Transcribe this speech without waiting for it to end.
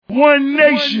One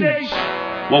Nation.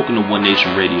 Welcome to One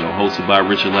Nation Radio, hosted by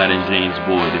Richard Ladd and James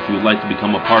Boyd. If you would like to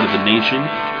become a part of the nation,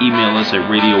 email us at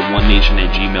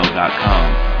radio1nation@gmail.com.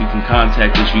 You can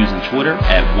contact us using Twitter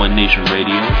at One Nation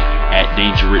Radio, at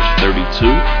DangerRich32,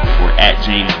 or at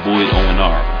James Boyd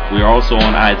ONR. We are also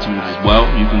on iTunes as well.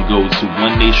 You can go to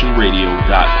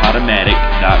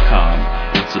onenationradio.podomatic.com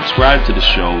and subscribe to the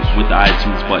show with the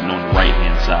iTunes button on the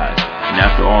right-hand side. And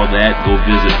after all that, go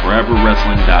visit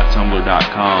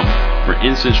foreverwrestling.tumblr.com for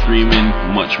instant streaming,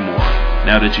 much more.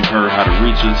 Now that you've heard how to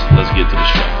reach us, let's get to the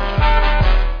show.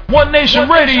 One Nation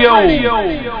Radio.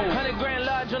 100 grand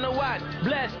large on the watch,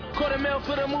 bless, $250,000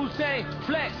 for the Mustang,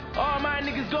 flex, all my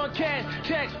niggas gon' cash,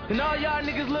 checks, and all y'all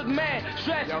niggas look mad,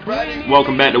 stress.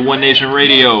 Welcome back to One Nation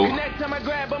Radio.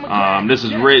 This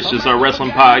is Rich, this is our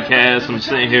wrestling podcast. I'm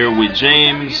sitting here with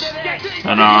James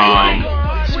and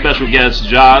special guest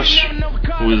Josh,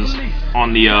 who was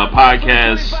on the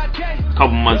podcast a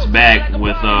couple months back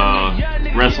with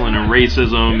wrestling and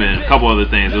racism and a couple other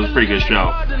things. It was a pretty good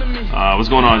show. What's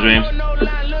going on, James?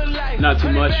 Not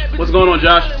too much. What's going on,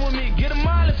 Josh?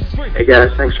 Hey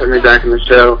guys, thanks for having me back on the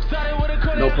show.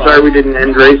 No problem. Sorry we didn't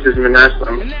end racism in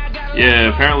wrestling.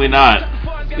 Yeah, apparently not.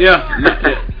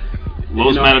 Yeah.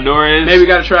 Los Matadores. Maybe we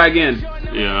gotta try again.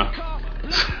 Yeah.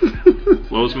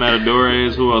 Los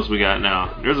Matadores. Who else we got now?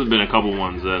 There's been a couple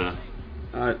ones that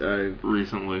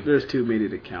recently. There's too many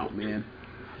to count, man.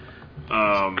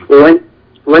 Well,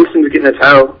 Langston's getting a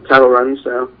title run,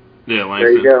 so Yeah,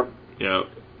 Langston. there you go.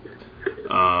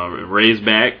 Yep. Ray's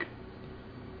back.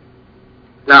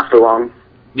 Not for long.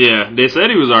 Yeah, they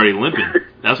said he was already limping.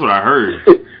 That's what I heard.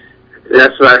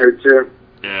 That's what I heard too.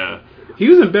 Yeah.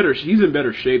 He's in better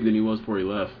shape than he was before he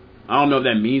left. I don't know if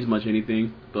that means much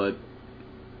anything, but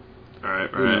All right.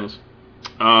 who knows?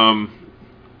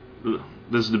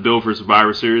 This is the Bill for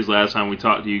Survivor Series. Last time we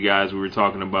talked to you guys, we were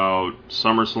talking about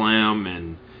SummerSlam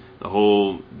and the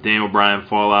whole Daniel Bryan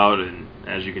fallout, and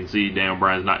as you can see, Daniel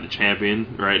Bryan's not the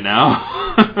champion right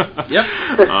now. Yep.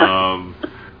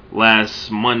 Last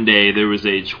Monday, there was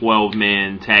a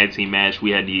 12-man tag team match.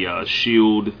 We had the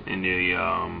Shield and the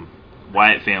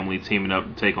Wyatt family teaming up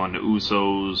to take on the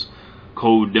Usos,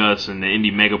 Cold Dust, and the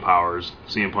Indie Mega Powers,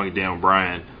 CM Punk and Daniel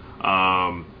Bryan.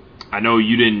 I know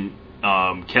you didn't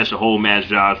catch the whole match,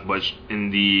 Josh, but in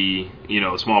the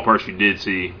small parts you did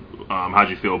see, how'd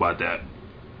you feel about that?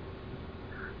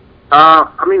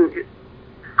 I mean,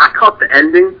 I caught the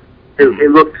ending. It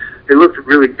looked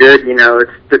really good.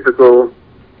 It's typical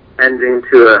ending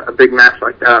to a big match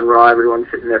like that on Raw. Everyone's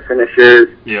hitting their finishes.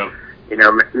 Yeah.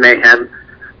 Mayhem.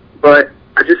 But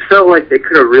I just felt like they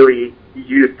could have really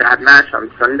used that match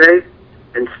on Sunday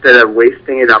instead of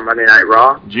wasting it on Monday Night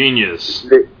Raw. Genius.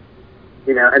 And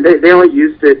they only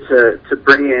used it to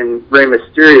bring in Rey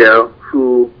Mysterio,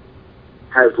 who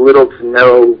has little to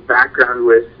no background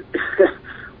with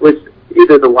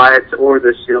either the Wyatts or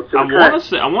the Shield. So I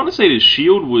want to say the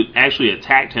Shield actually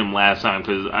attacked him last time,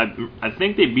 because I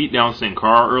think they beat down Sin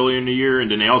Cara earlier in the year, and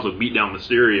then they also beat down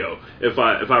Mysterio, if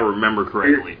I remember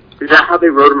correctly. Is that how they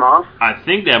wrote him off? I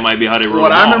think that might be how they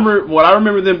wrote him off. What I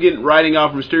remember them writing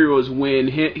off Mysterio was when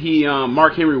he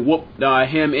Mark Henry whooped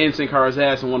him and Sin Cara's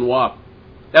ass in one whop.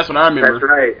 That's what I remember. That's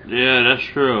right. Yeah, that's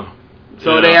true.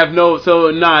 So they have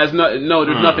there's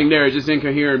nothing there. It's just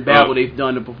incoherent babble. They've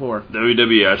done it before.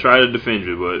 WWE, I try to defend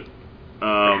you, but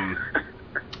I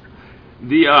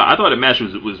thought the match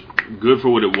was good for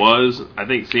what it was. I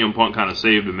think CM Punk kind of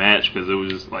saved the match because it was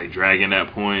just like dragging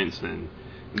at points, and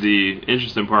the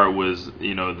interesting part was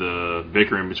the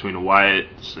bickering between the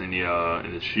Wyatts and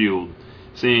the Shield.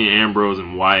 Seeing Ambrose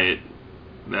and Wyatt,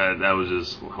 that was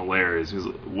just hilarious.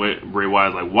 Bray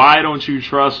Wyatt's like, "Why don't you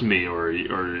trust me?" or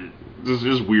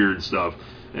just weird stuff.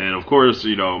 And of course,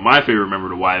 my favorite member of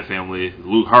the Wyatt family,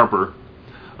 Luke Harper.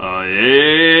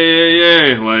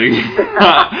 Yeah, like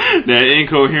that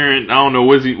incoherent. I don't know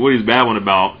what he's babbling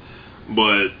about,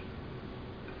 but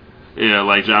yeah,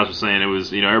 like Josh was saying, it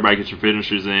was everybody gets your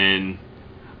finishers in.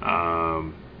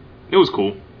 It was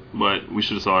cool, but we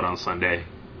should have saw it on Sunday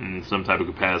in some type of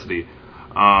capacity.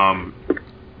 On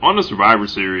the Survivor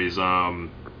Series,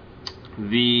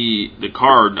 the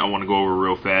card I want to go over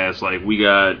real fast. Like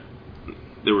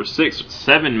there were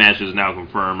 7 matches now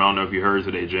confirmed. I don't know if you heard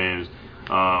today, James.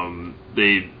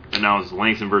 They announced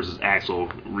Langston versus Axel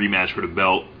rematch for the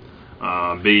belt.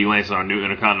 Big E Langston, our new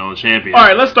Intercontinental Champion. All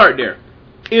right, let's start there.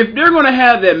 If they're going to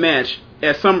have that match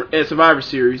at Survivor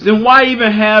Series, then why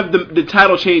even have the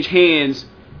title change hands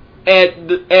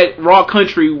at Raw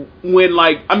Country when,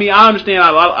 I understand.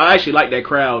 I actually like that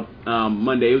crowd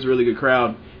Monday. It was a really good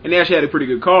crowd, and they actually had a pretty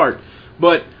good card.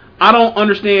 But I don't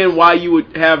understand why you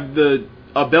would have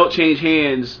a belt change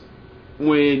hands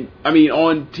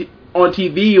on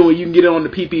TV when you can get it on the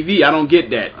PPV. I don't get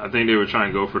that. I think they were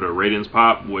trying to go for the ratings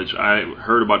pop, which I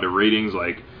heard about the ratings,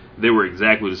 like, they were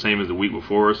exactly the same as the week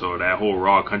before, so that whole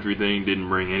Raw Country thing didn't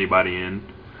bring anybody in.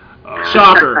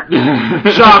 Shocker.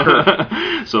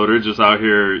 Shocker. So they're just out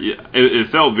here. It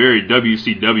felt very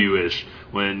WCW-ish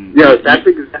when... Yo, that's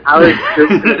I was just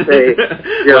going to say,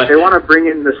 if they want to bring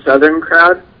in the Southern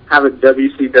crowd, have a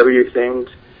WCW-themed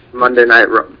Monday Night...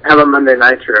 Have a Monday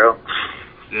Nitro.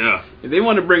 Yeah. If they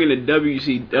want to bring in the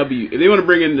WCW, if they want to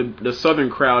bring in the Southern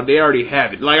crowd, they already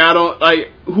have it. Like, I don't...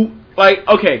 Like, who... Like,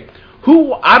 okay...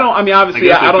 Who I don't know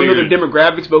the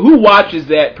demographics, but who watches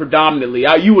that predominantly?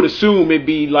 You would assume it'd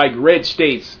be like red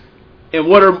states, and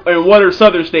what are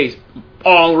Southern states?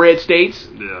 All red states.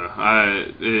 Yeah,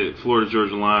 Florida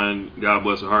Georgia Line, God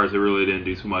bless their hearts, they really didn't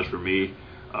do too much for me.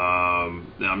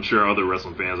 I'm sure other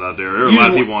wrestling fans out there. There are a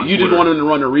lot of people on Twitter. You just wanted to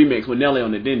run a remix with Nelly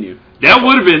on it, didn't you? That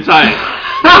would have been tight.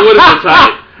 That would have been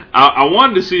tight. I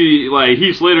wanted to see like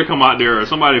Heath Slater come out there or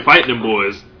somebody fight them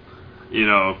boys. You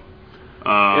know. It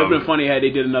would have been funny had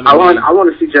they did another. I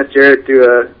want to see Jeff Jarrett do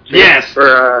a yes.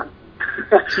 For,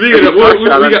 Speaking of, we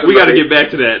got to get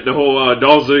back to that. The whole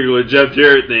Dolph Ziggler Jeff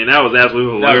Jarrett thing, that was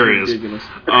absolutely hilarious. That was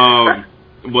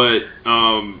ridiculous.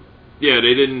 Yeah,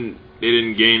 they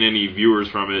didn't gain any viewers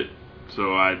from it,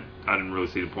 so I didn't really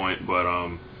see the point. But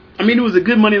I mean, it was a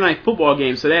good Monday Night Football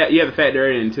game, so that you have to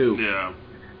factor it in too. Yeah.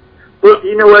 Well,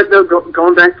 you know what though,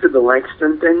 going back to the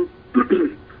Langston thing,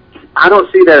 I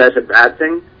don't see that as a bad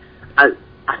thing. I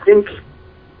think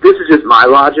this is just my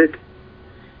logic.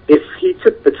 If he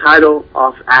took the title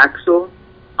off Axel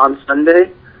on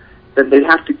Sunday, then they'd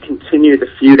have to continue the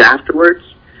feud afterwards,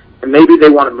 and maybe they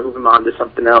want to move him on to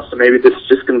something else. So maybe this is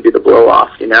just going to be the blow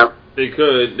off, you know? They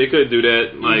could do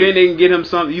that. Like, you think they can get him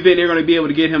something? You think they're going to be able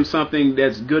to get him something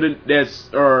that's good?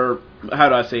 Or how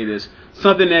do I say this?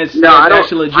 Something that's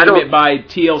actually legitimate by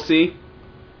TLC.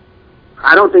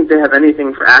 I don't think they have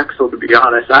anything for Axel, to be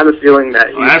honest. I have a feeling that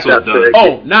he's up to...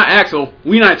 Oh, not Axel.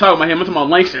 We're not talking about him. I'm talking about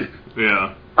Langston.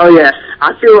 Yeah. Oh, yeah.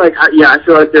 I feel like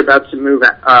they're about to move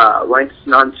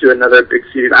Langston on to another big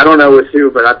feud. I don't know with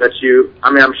who, but I bet you... I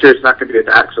mean, I'm sure it's not going to be with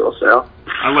Axel, so...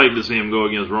 I'd like to see him go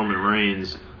against Roman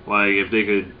Reigns. Like, if they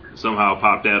could somehow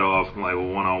pop that off, like, a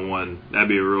one-on-one, that'd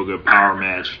be a real good power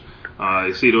match.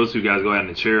 You see those two guys go out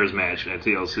in a chairs match at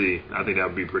TLC. I think that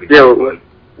would be pretty cool. Yeah,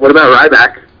 what about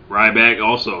Ryback? Ryback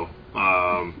also.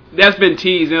 That's been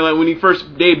teased. Like when he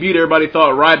first debuted, everybody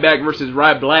thought Ryback versus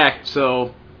Ryback.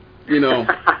 So, you know.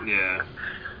 Yeah.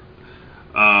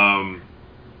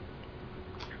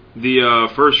 The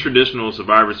first traditional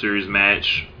Survivor Series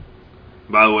match.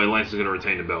 By the way, Lance is going to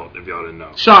retain the belt. If y'all didn't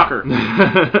know. Shocker. You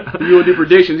want to do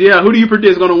predictions? Yeah. Who do you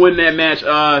predict is going to win that match?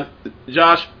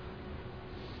 Josh.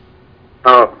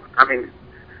 Oh, I mean,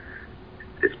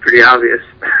 it's pretty obvious.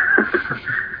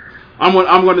 I'm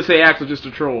going to say Axel just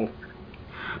to troll.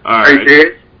 All right. Are you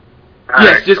serious?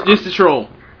 Yes, just to troll.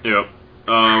 Yep.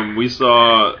 We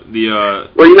saw the.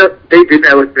 Well, you know they did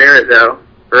that with Barrett though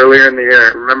earlier in the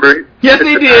year. Remember? Yes,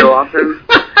 they did. Off him,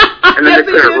 and then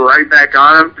they put it right back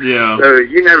on him. Yeah. So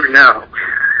you never know.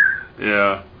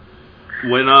 Yeah.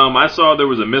 When I saw there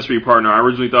was a mystery partner, I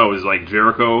originally thought it was like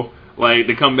Jericho. Like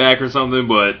to come back or something,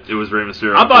 but it was Rey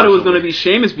Mysterio. I thought it was going to be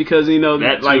Sheamus because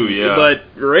that like, too, yeah. But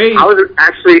Rey. I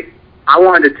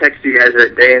wanted to text you guys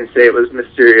that day and say it was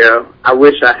Mysterio. I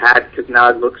wish I had because now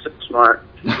I'd look so smart.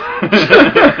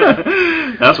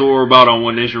 That's what we're about on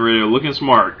One Nation Radio, looking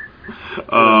smart.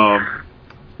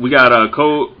 We got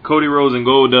Cody Rhodes and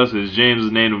Goldust, as James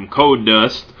has named him, Code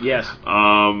Dust. Yes.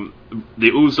 The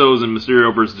Usos and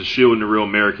Mysterio versus the Shield and the Real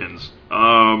Americans.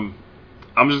 I'm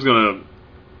just gonna.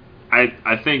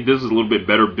 I think this is a little bit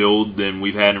better build than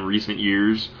we've had in recent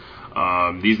years.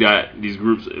 These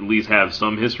groups at least have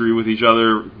some history with each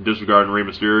other, disregarding Rey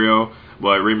Mysterio.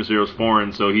 But Rey Mysterio's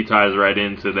foreign, so he ties right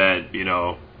into that, you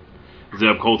know,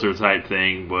 Zeb Coulter type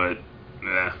thing. But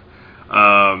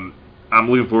I'm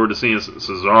looking forward to seeing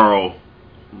Cesaro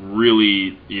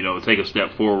really, you know, take a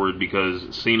step forward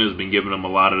because Cena's been giving him a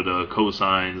lot of the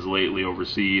cosigns lately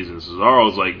overseas, and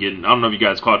Cesaro's like getting. I don't know if you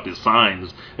guys caught the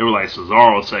signs. They were like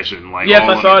Cesaro section, like yes,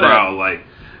 all I saw the that. crowd, like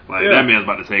that man's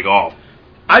about to take off.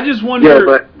 I just wonder.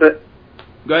 Yeah, but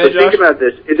go ahead, Josh. Think about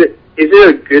this: is it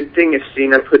a good thing if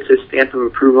Cena puts his stamp of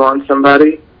approval on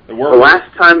somebody? The last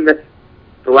time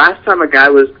a guy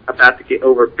was about to get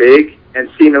over big, and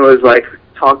Cena was like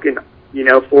talking, you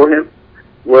know, for him,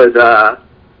 was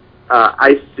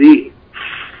Ice-Z.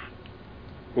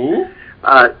 Who?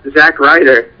 Zack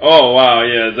Ryder. Oh wow,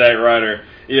 yeah, Zack Ryder.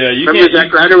 Yeah, you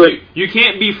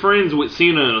can't be friends with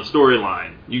Cena in a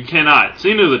storyline. You cannot.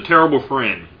 Cena's a terrible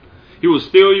friend. He will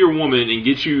steal your woman and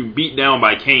get you beat down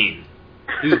by Kane.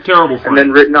 He's a terrible friend. And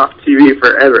then written off TV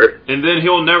forever. And then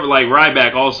he'll never, like,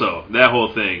 Ryback also, that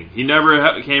whole thing. He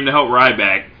never came to help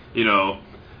Ryback, you know.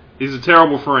 He's a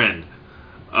terrible friend.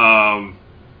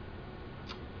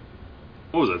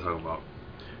 What was I talking about?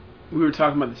 We were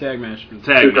talking about the tag match.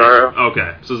 Cesaro.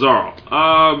 Okay, Cesaro.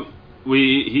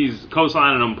 He's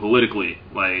co-signing him politically,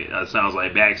 like, it sounds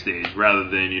like backstage, rather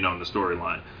than, you know, in the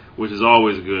storyline, which is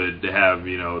always good to have,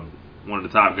 you know, one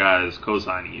of the top guys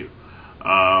co-signing you.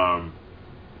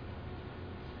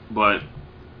 But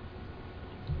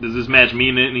does this match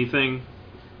mean anything?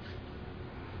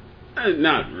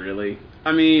 Not really.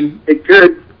 I mean, It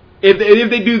could. if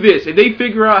they do this, if they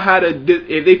figure out how to get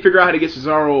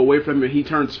Cesaro away from him and he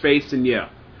turns face, then yeah,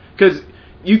 because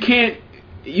you can't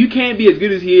be as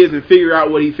good as he is and figure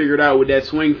out what he figured out with that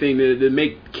swing thing to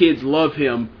make kids love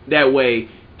him that way,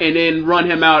 and then run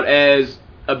him out as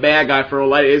a bad guy for a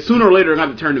life. Sooner or later, they're going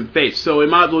to have to turn him face. So it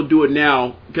might as well do it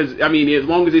now, because I mean, as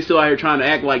long as they still out here trying to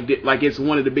act like it's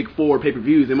one of the big 4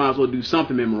 pay-per-views, they might as well do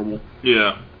something memorable.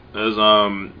 Yeah, as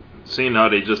seeing how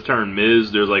they just turned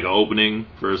Miz, there's like an opening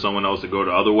for someone else to go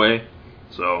the other way.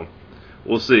 So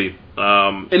we'll see.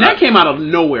 And that came out of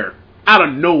nowhere. Out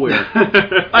of nowhere.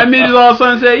 I Miz all of a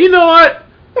sudden said, you know what?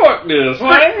 Fuck this.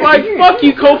 Like fuck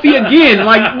you, Kofi, again.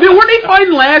 Like, weren't they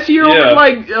fighting last year over,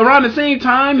 like, around the same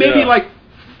time? Maybe like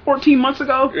 14 months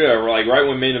ago? Yeah, like right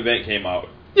when main event came out.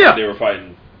 Yeah. They were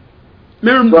fighting.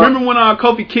 Remember when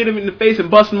Kofi kicked him in the face and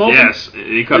busted him open? Yes,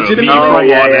 he cut a Legitimately? mean promo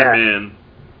yeah, on yeah. that man.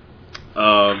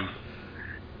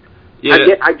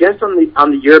 Yeah. I guess on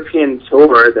the European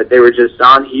tour that they were just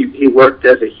on, he worked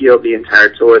as a heel the entire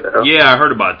tour, though. Yeah, I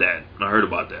heard about that.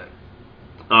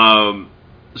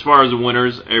 As far as the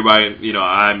winners, everybody, you know,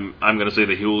 I'm gonna say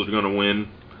the heels are gonna win.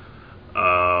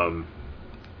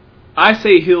 I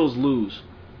say heels lose.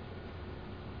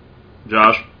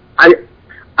 Josh?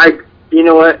 You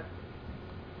know what?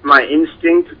 My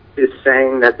instinct is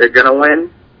saying that they're gonna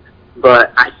win,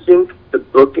 but I think the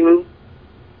booking.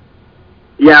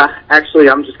 Yeah, actually,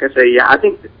 I'm just gonna say yeah. I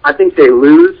think they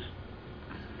lose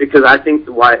because I think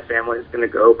the Wyatt family is gonna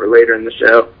go over later in the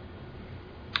show.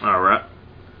 All right.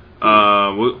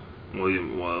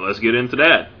 Well, let's get into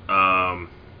that.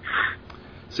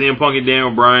 CM Punk and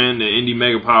Daniel Bryan, the Indie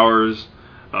Mega Powers,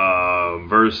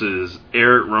 versus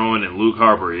Eric Rowan and Luke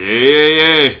Harper.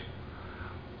 Yeah.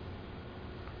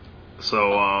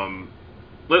 So,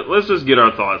 let's just get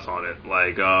our thoughts on it.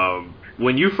 Like,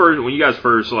 when you guys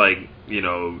first, like, you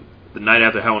know, the night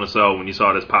after Hell in a Cell, when you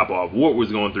saw this pop off, what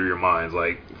was going through your minds?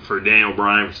 Like, for Daniel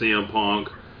Bryan, for CM Punk,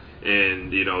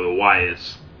 and, you know, the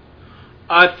Wyatts.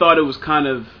 I thought it was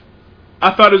going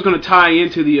to tie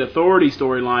into the Authority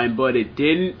storyline, but it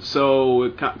didn't. So,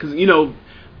 because, you know,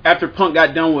 after Punk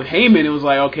got done with Heyman, it was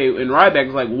like, okay, and Ryback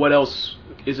was like, what else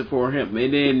is it for him?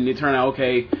 And then it turned out,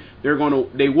 okay,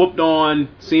 they whooped on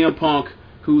CM Punk,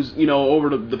 who's, you know,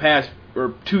 over the past,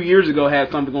 or 2 years ago, had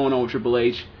something going on with Triple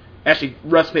H. Actually,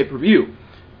 Wrestle pay-per-view.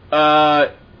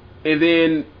 And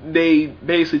then they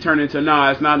basically turned into,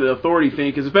 it's not an Authority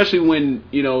thing, because especially when,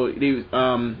 you know,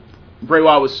 Bray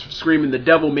Wyatt was screaming, "The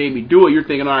devil made me do it." You're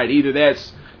thinking, all right, either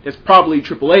that's probably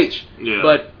Triple H,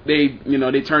 but they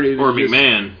turned it or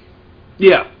McMahon,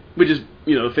 which is,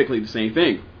 you know, effectively the same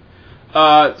thing.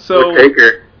 So or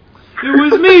Taker. It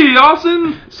was me,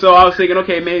 Austin. So I was thinking,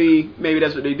 okay, maybe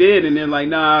that's what they did, and then like,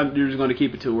 nah, you're just going to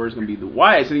keep it to where it's going to be the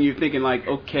Wyatts, and then you're thinking like,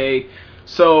 okay,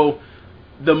 so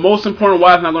the most important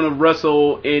Wyatt's not going to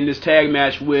wrestle in this tag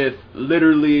match with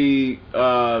literally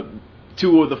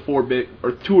two of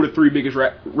the three biggest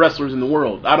wrestlers in the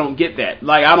world. I don't get that.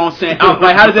 Like, I don't say,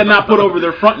 like, how does that not put over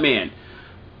their front man?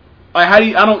 Like, I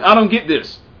don't get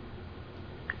this.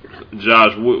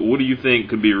 Josh, what do you think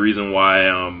could be a reason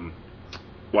why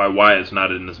Wyatt's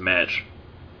not in this match?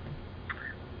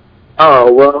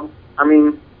 Oh, well, I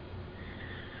mean,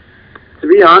 to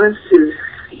be honest,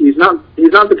 he's not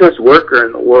the best worker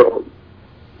in the world.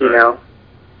 You know,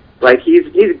 like he's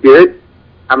good.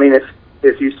 I mean,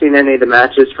 if you've seen any of the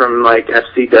matches from like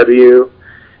FCW,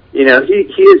 you know, he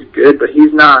is good, but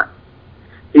he's not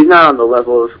on the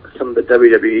level of some of the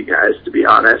WWE guys, to be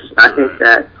honest. I think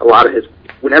that a lot of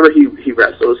whenever he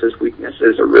wrestles, his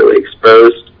weaknesses are really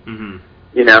exposed. Mm-hmm.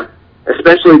 You know,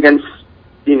 especially against,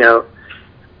 you know,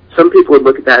 some people would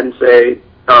look at that and say,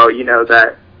 oh, you know,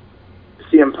 that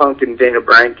CM Punk and Daniel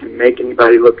Bryan can make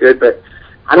anybody look good, but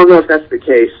I don't know if that's the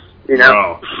case. You know,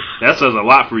 no, that says a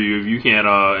lot for you if you can't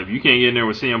get in there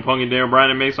with CM Punk and Daniel Bryan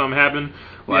and make something happen.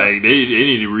 Like they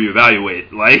need to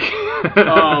reevaluate. Like,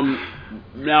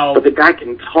 now, but the guy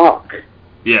can talk.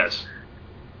 Yes.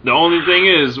 The only thing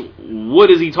is, what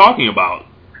is he talking about?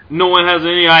 no one has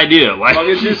any idea. Like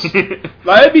it's just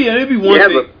like it'd be one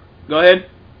thing. Go ahead.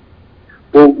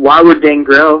 Well, why would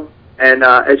Gangrel and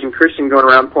Edge and Christian going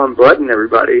around pouring blood in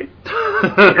everybody?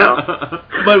 You know?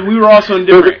 But we were also in a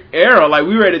different era. Like,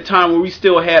 we were at a time where we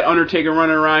still had Undertaker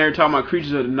running around here talking about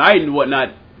creatures of the night and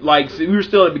whatnot. Like, we were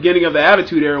still at the beginning of the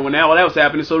Attitude Era when all that was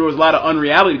happening, so there was a lot of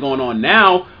unreality going on.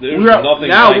 Now,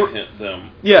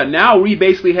 them. Yeah, now we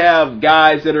basically have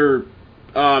guys that are,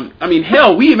 I mean,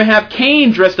 hell, we even have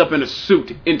Kane dressed up in a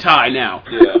suit and tie now.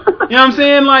 Yeah. You know what I'm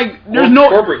saying? Like,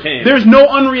 there's no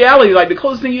unreality. Like, the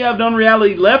closest thing you have to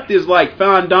unreality left is, like,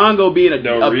 Fandango being a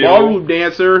ballroom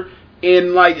dancer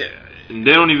and, like... And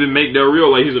they don't even make Del Rio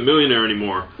like he's a millionaire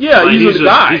anymore. Yeah, like, he's a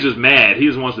guy. He's just mad. He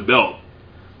just wants the belt.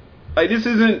 Like, this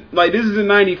isn't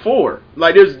 94.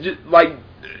 Like, there's just, like,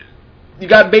 you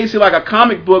got basically like a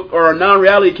comic book or a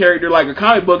non-reality character like a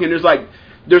comic book, and there's like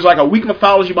a weak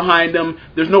mythology behind them.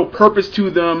 There's no purpose to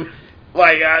them.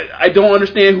 Like, I don't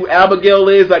understand who Abigail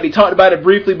is. Like, they talked about it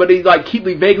briefly, but they like keep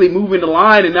vaguely moving the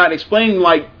line and not explaining,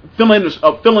 like, filling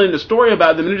in the story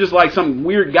about them. They're just like some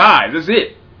weird guys. That's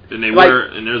it. And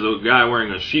and there's a guy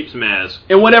wearing a sheep's mask.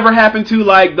 And whatever happened to,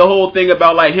 like, the whole thing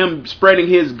about, like, him spreading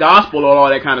his gospel and all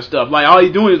that kind of stuff? Like, all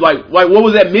he's doing is, like what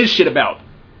was that Miz shit about?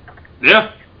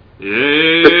 Yeah.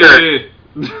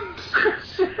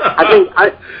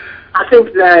 I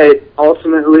think that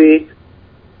ultimately,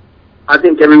 I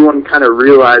think everyone kind of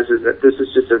realizes that this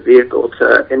is just a vehicle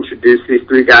to introduce these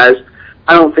three guys.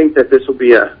 I don't think that this will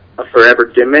be a forever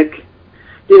gimmick.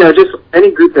 You know, just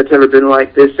any group that's ever been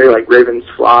like this, say like Raven's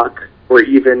Flock or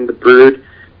even the Brood,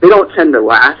 they don't tend to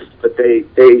last, but they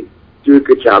do a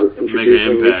good job of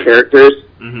introducing new characters.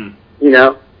 Mm-hmm. You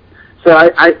know, so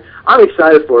I'm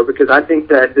excited for it because I think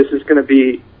that this is going to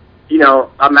be, you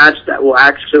know, a match that will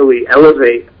actually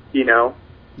elevate, you know.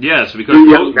 Yes, because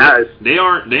young guys. They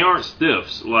aren't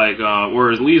stiffs like,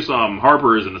 or at least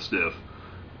Harper isn't a stiff.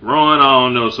 Rowan, I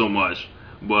don't know so much,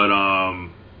 but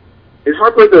is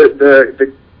Harper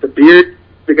the beard,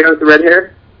 the guy with the red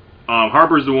hair?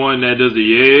 Harper's the one that does the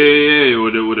yeah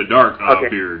with a dark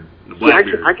beard, the black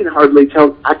beard. I can hardly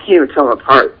tell. I can't even tell them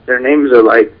apart. Their names are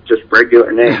like just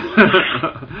regular names.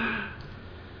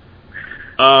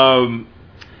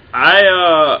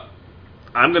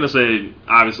 I'm gonna say,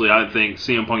 obviously, I think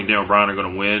CM Punk and Daniel Bryan are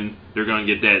gonna win. They're gonna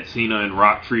get that Cena and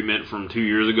Rock treatment from 2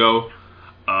 years ago.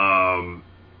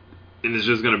 And it's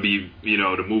just going to be, you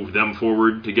know, to move them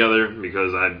forward together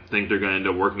because I think they're going to end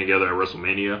up working together at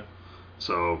WrestleMania.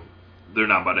 So they're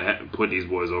not about to put these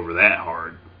boys over that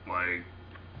hard. Like,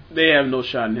 they have no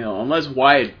shot in hell unless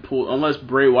Bray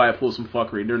Wyatt pulls some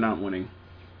fuckery. They're not winning.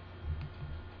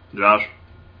 Josh?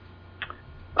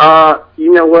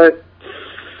 You know what?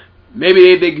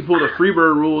 Maybe they can pull the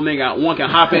Freebird rule and they got one can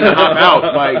hop in and hop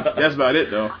out. Like, that's about it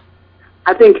though.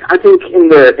 I think in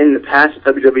the past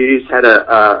WWE's had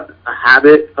a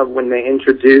habit of when they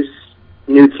introduce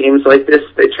new teams like this,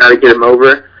 they try to get them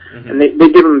over, and they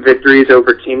give them victories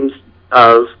over teams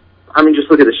of. I mean, just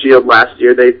look at the Shield last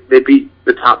year. They beat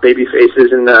the top baby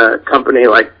faces in the company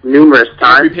like numerous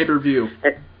times. Every pay-per-view.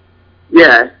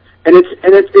 Yeah, and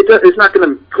it's not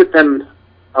going to put them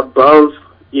above,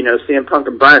 you know, CM Punk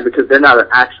and Bryan because they're not an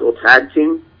actual tag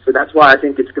team. So that's why I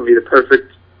think it's going to be the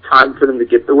perfect time for them to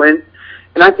get the win.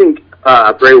 And I think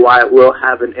Bray Wyatt will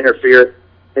have an interfere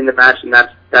in the match, and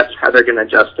that's how they're going to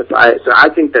justify it. So I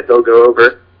think that they'll go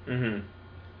over. Mm-hmm.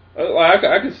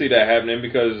 I can see that happening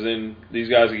because then these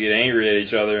guys would get angry at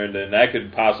each other, and then that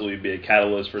could possibly be a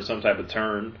catalyst for some type of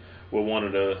turn with one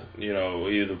of the, you know,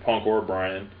 either Punk or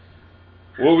Bryan.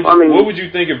 What would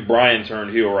you think if Bryan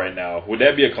turned heel right now? Would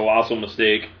that be a colossal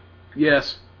mistake?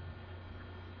 Yes.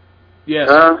 Yes.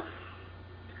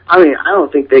 I mean, I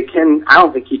don't think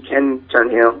he can turn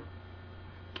heel.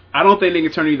 I don't think they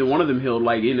can turn either one of them heel,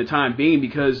 like, in the time being,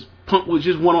 because Punk was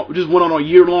just went on a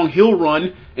year-long heel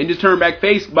run and just turned back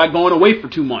face by going away for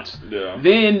 2 months. Yeah.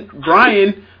 Then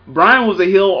Bryan was a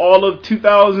heel all of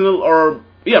 2000,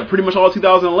 pretty much all of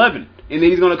 2011. And then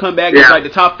he's going to come back as, like, the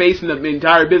top face in the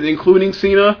entire business, including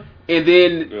Cena, and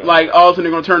then, like, all of a sudden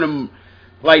they're going to turn him.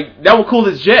 Like, that would cool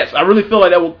his jets. I really feel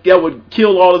like that would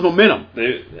kill all his momentum.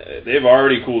 They've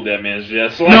already cooled that man's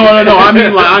jets. No. I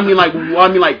mean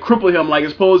like cripple him. Like,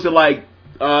 as opposed to like,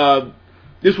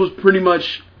 this was pretty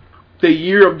much the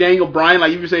year of Daniel Bryan.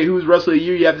 Like, if you say who's wrestler of the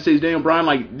year, you have to say it's Daniel Bryan.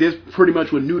 Like, this pretty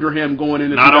much would neuter him going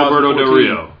into. Not Alberto Del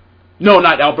Rio. No,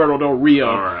 not Alberto Del Rio.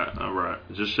 All right.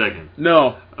 Just checking.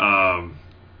 No. I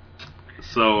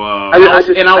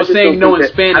was saying no in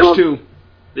Spanish too.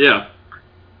 Yeah.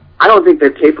 I don't think they're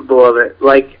capable of it.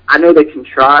 Like, I know they can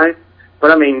try,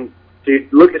 but I mean,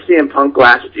 Dude, look at CM Punk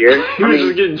last year. He was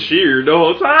just getting cheered the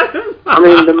whole time. I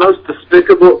mean, the most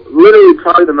despicable, literally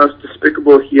probably the most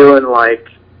despicable heel in like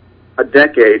a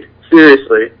decade.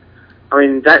 Seriously. I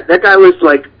mean, that guy was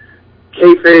like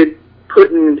kayfabe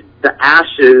putting the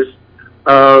ashes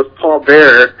of Paul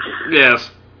Bearer.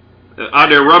 Yes. Out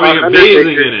there rubbing and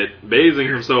bathing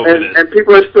himself in it. And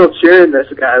people are still cheering this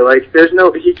guy. Like,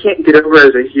 he can't get over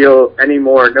as a heel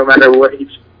anymore, no matter what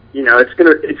it's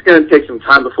gonna take some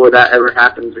time before that ever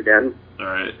happens again. All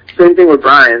right. Same thing with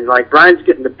Bryan. Like, Bryan's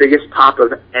getting the biggest pop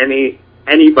of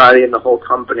anybody in the whole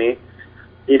company,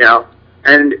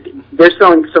 and they're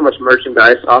selling so much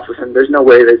merchandise off of him. There's no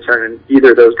way they're turning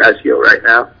either of those guys heel right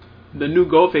now. The new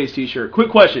Goldface t-shirt. Quick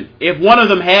question. If one of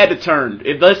them had to turn,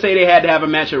 if let's say they had to have a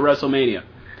match at WrestleMania,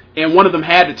 and one of them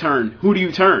had to turn, who do you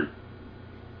turn?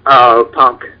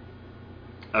 Punk.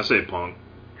 I say Punk.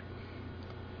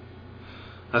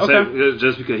 Okay. Say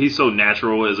just because he's so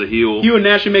natural as a heel. He would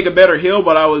naturally make a better heel,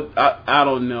 but I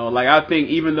don't know. Like, I think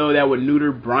even though that would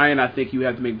neuter Bryan, I think you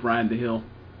have to make Bryan the heel.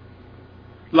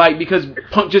 Like, because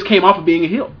Punk just came off of being a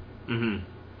heel. Mm-hmm.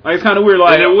 Like, it's kind of weird.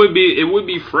 Like, and it would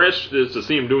be fresh to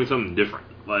see him doing something different.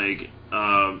 Like,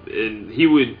 and he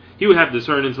would have to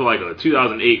turn into like a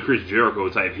 2008 Chris Jericho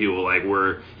type heel, like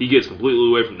where he gets completely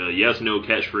away from the yes no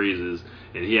catchphrases,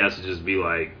 and he has to just be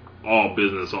like all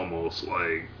business almost.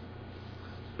 Like,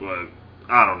 but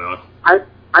I don't know.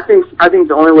 I think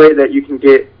the only way that you can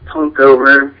get Punk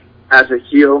over as a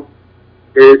heel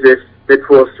is if they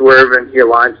pull a swerve and he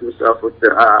aligns himself with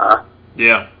the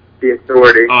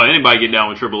Authority. Oh, anybody get down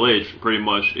with Triple H, pretty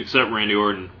much, except Randy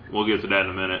Orton. We'll get to that in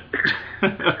a minute.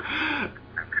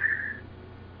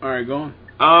 All right, go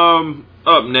on.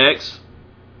 Up next,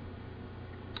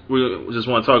 we just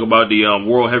want to talk about the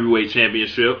World Heavyweight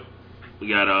Championship. We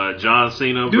got John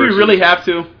Cena. Do we really have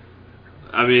to?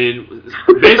 I mean,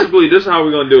 basically, this is how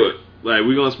we're gonna do it. Like,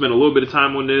 we're gonna spend a little bit of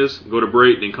time on this, go to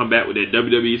break, then come back with that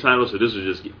WWE title. So this is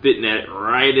just fitting that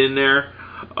right in there.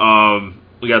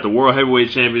 We got the World Heavyweight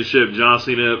Championship, John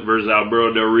Cena versus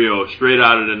Alberto Del Rio, straight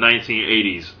out of the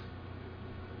 1980s.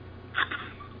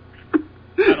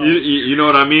 You know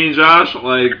what I mean, Josh?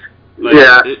 Like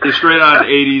yeah. It's straight out of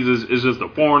the 80s. It's just a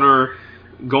foreigner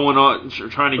going on,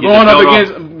 trying to get going the up belt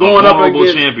against off going a up horrible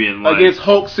against champion, like, against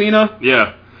Hulk Cena.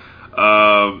 Yeah.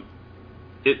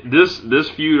 This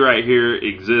feud right here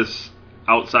exists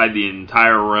outside the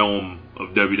entire realm of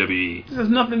WWE. This has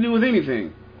nothing to do with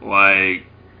anything. Like,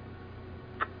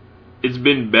 it's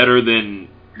been better than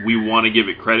we want to give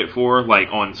it credit for, like,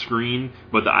 on screen,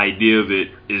 but the idea of it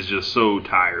is just so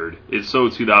tired. It's so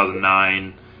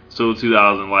 2009, so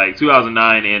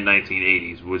 2009 and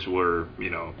 1980s, which were,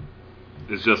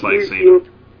 it's just like Cena.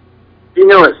 You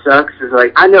know what sucks is,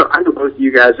 like, I know both of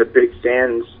you guys are big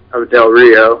fans of Del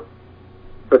Rio,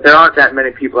 but there aren't that many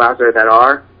people out there that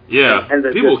are. Yeah, and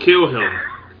people kill him.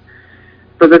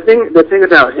 But the thing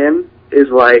about him is,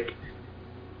 like,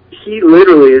 he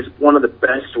literally is one of the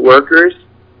best workers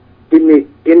in the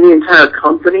entire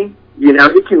company. He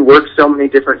can work so many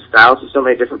different styles with so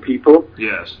many different people.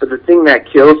 Yes. But the thing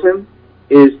that kills him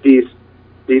is these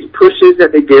pushes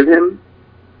that they give him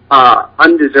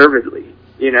undeservedly.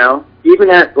 Even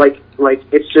at like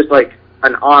it's just like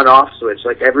an on-off switch.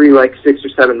 Like every 6 or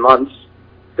 7 months,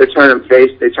 they turn him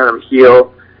face, they turn him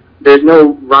heel. There's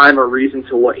no rhyme or reason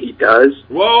to what he does.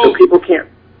 Whoa. So people can't.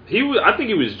 I think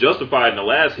he was justified in the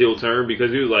last heel turn because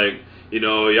he was like,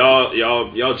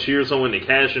 y'all cheer someone to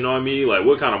cash in on me. Like,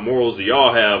 what kind of morals do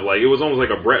y'all have? Like, it was almost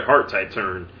like a Bret Hart type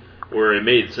turn where it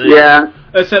made sense. Yeah.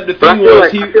 Except the But thing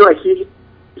was, I feel like he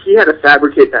had to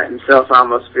fabricate that himself. I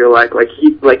almost feel like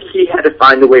he had to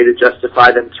find a way to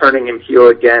justify them turning him heel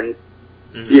again.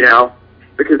 Mm-hmm.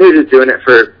 Because they're just doing it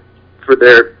for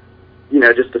their.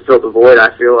 Just to fill the void,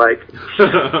 I feel like.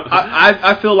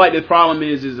 I feel like the problem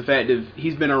is the fact that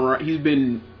he's been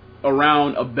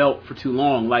around a belt for too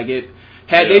long. Like, they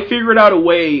figured out a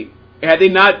way, had they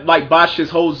not botched this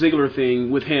whole Ziggler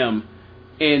thing with him,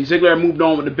 and Ziggler moved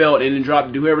on with the belt and then dropped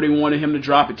it to whoever they wanted him to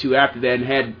drop it to after that, and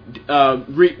had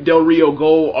Del Rio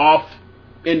go off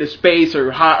into space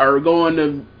or go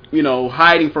into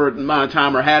hiding for an amount of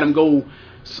time, or had him go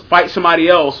fight somebody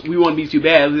else, we wouldn't be too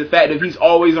bad. The fact that he's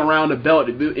always around the belt,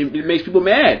 it makes people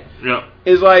mad. Yeah.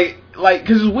 It's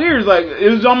because it's weird. It's like, it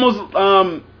was almost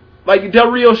like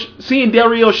Del Rio, seeing Del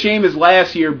Rio shame his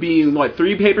last year being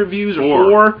 3 pay-per-views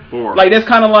or 4. Like, that's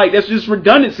kind of that's just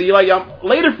redundancy. Like, I'm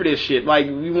later for this shit. Like,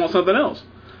 we want something else.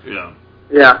 Yeah.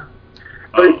 Yeah.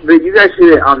 But you guys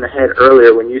hit it on the head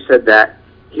earlier when you said that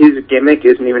his gimmick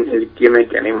isn't even his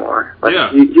gimmick anymore.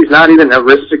 He's not even an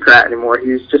aristocrat anymore.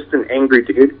 He's just an angry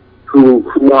dude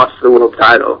who lost the world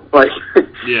title. Like,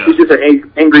 Yeah. he's just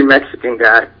an angry Mexican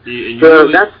guy. You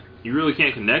really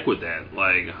can't connect with that.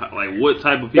 Like what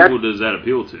type of people does that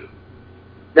appeal to?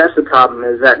 That's the problem,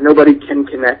 is that nobody can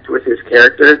connect with his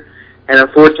character. And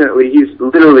unfortunately, he's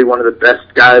literally one of the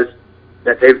best guys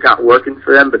that they've got working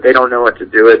for them, but they don't know what to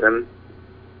do with him.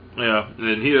 Yeah,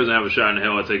 and he doesn't have a shot in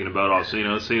hell at taking the belt off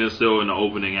Cena. Cena's still in the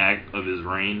opening act of his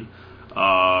reign.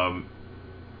 What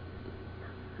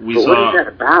is that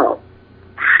about?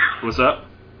 What's up?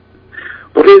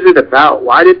 What is it about?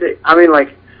 Why did they... I mean,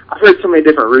 like, I've heard so many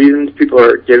different reasons people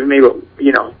are giving me, but,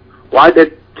 why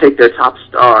did they take their top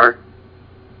star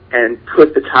and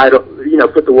put the title,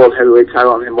 put the World Heavyweight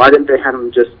title on him? Why didn't they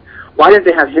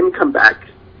have him come back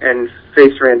and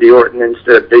face Randy Orton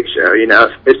instead of Big Show?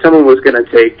 If someone was going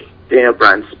to take Daniel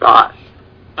Bryan's spot.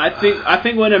 I think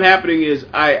what ended up happening is,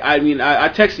 I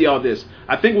texted y'all this.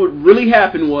 I think what really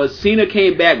happened was Cena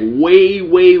came back way,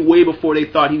 way, way before they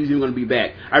thought he was even going to be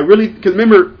back. Because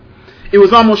remember, it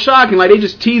was almost shocking. Like, they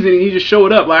just teased it and he just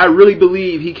showed up. Like, I really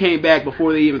believe he came back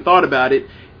before they even thought about it.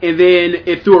 And then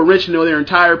it threw a wrench into their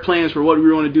entire plans for what we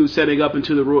were going to do, setting up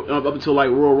until like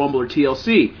Royal Rumble or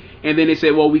TLC. And then they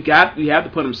said, well, we have to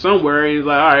put him somewhere. And he's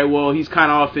like, all right, well, he's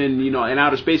kind of off in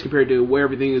outer space compared to where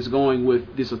everything is going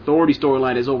with this Authority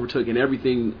storyline that's overtaken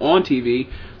everything on TV.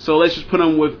 So let's just put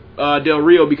him with Del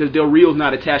Rio, because Del Rio's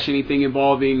not attached to anything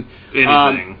involving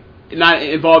anything. Not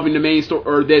involving the main story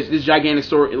or this gigantic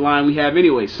storyline we have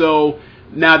anyway. So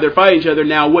now they're fighting each other.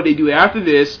 Now what they do after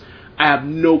this, I have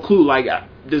no clue. Like,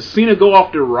 does Cena go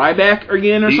off to Ryback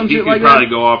again or something like that? He could probably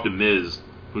go off to Miz,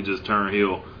 who just turned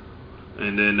heel.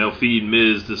 And then they'll feed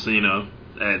Miz to Cena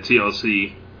at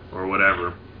TLC or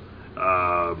whatever.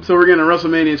 So we're getting a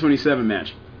WrestleMania 27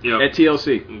 match at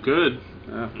TLC. Good.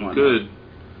 Good.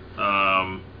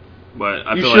 But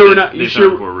I feel like they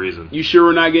turned for a reason. You sure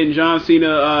we're not getting John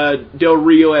Cena, Del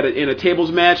Rio in a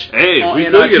tables match? Hey, we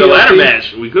could get a ladder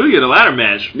match. We could get a ladder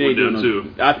match with them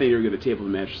too. I think they're going to tables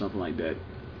match or something like that.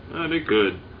 They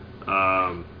could.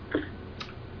 And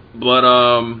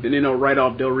then they'll write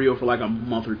off Del Rio for like a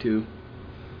month or two.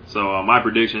 So my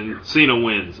prediction: Cena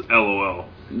wins. LOL.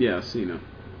 Yeah, Cena.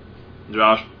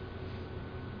 Josh.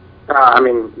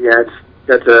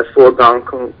 That's a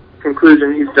foregone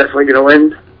conclusion. He's definitely going to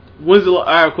win.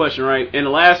 I have a question, right? In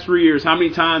the last 3 years, how many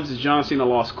times has John Cena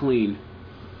lost clean?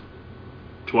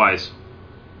 Twice.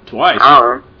 Twice?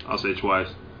 I'll say twice.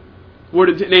 What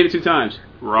did name it 2 times?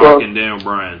 Rock and Daniel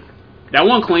Bryan. That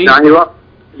one clean? No,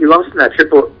 he lost in that he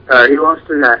lost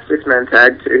in that 6-man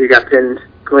tag too. He got pinned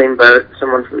clean by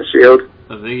someone from the Shield.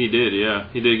 I think he did, yeah.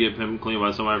 He did get pinned clean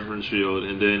by somebody from the Shield,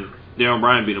 and then Daniel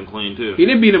Bryan beat him clean too. He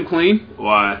didn't beat him clean.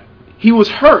 Why? He was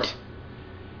hurt.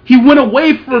 He went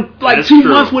away for like 2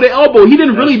 months with an elbow. He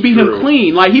didn't really beat him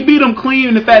clean. Like, he beat him clean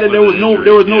in the fact that there was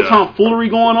no tomfoolery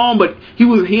going on, but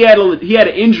he had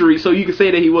an injury, so you could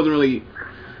say that he wasn't really.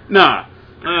 Nah.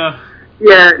 Sure,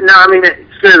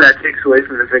 that takes away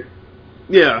from the victory.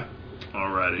 Yeah.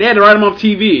 Alrighty. They had to write him off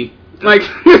TV. Like.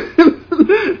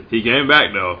 He came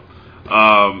back though.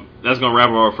 That's gonna wrap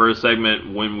up our first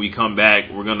segment. When we come back,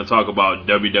 we're gonna talk about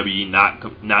WWE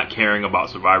not caring about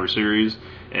Survivor Series,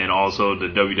 and also the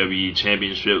WWE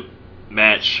Championship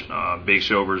match, Big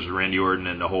Show versus Randy Orton,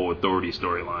 and the whole Authority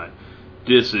storyline.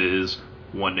 This is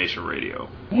One Nation Radio.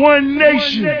 One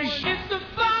Nation.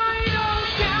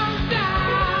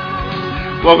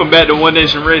 Welcome back to One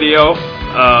Nation Radio.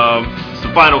 It's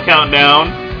the final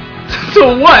countdown.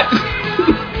 So what?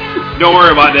 Don't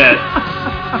worry about that.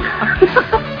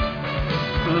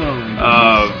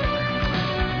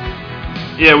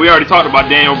 We already talked about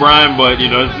Daniel Bryan, but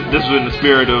this was in the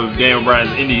spirit of Daniel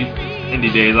Bryan's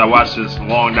indie days. I watched this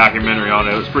long documentary on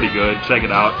it. It was pretty good. Check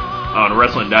it out. The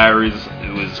Wrestling Diaries.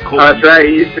 It was Colt. That's right.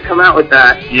 He used to come out with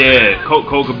that. Yeah, Colt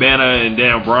Cabana and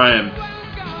Daniel Bryan.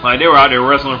 Like, they were out there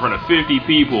wrestling in front of 50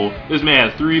 people. This man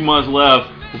has 3 months left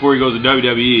before he goes to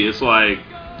WWE. It's like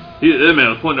this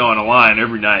man was putting it on the line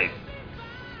every night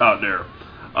out there.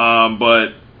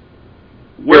 But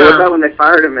what about when they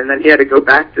fired him and then he had to go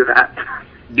back to that?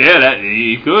 Yeah,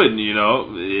 he could.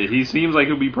 He seems like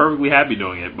he'll be perfectly happy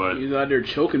doing it. But he's out there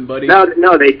choking, buddy.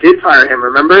 No, they did fire him.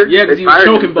 Remember? Yeah, because he was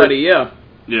choking, buddy. Yeah.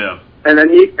 Yeah. And then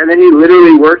he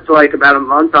literally worked like about a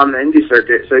month on the indie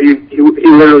circuit. So he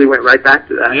literally went right back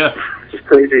to that. Yeah. Just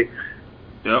crazy.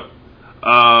 Yep.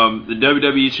 The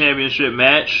WWE Championship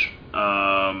match.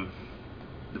 The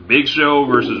Big Show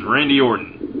versus Randy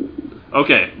Orton.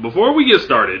 Okay, before we get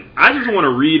started, I just want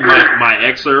to read my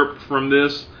excerpt from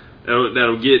this.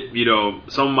 That'll get,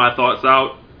 some of my thoughts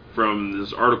out from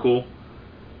this article.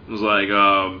 It was like,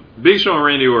 Big Show and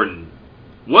Randy Orton.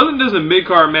 Wasn't this a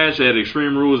mid-card match at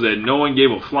Extreme Rules that no one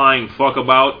gave a flying fuck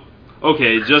about?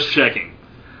 Okay, just checking.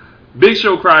 Big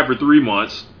Show cried for 3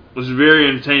 months, was very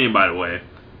entertaining by the way,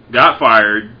 got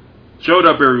fired, showed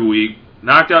up every week,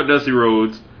 knocked out Dusty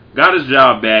Rhodes, got his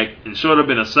job back, and showed up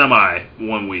in a semi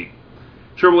 1 week.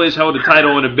 Triple H held the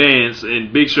title in abeyance,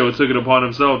 and Big Show took it upon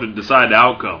himself to decide the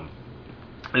outcome.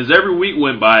 As every week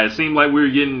went by, it seemed like we were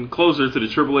getting closer to the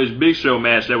Triple H Big Show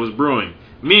match that was brewing.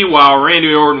 Meanwhile,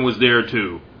 Randy Orton was there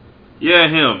too. Yeah,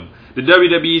 him. The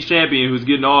WWE Champion who's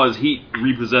getting all his heat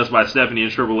repossessed by Stephanie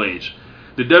and Triple H.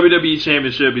 The WWE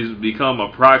Championship has become a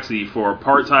proxy for a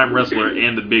part-time wrestler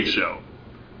and the Big Show.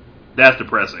 That's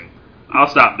depressing. I'll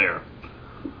stop there.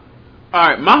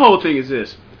 Alright, my whole thing is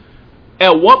this.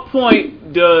 At what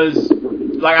point does...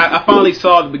 Like, I finally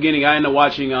saw the beginning. I ended up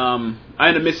watching... I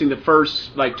ended up missing the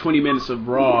first, 20 minutes of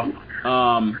Raw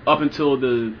up until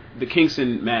the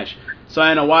Kingston match. So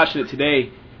I ended up watching it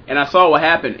today, and I saw what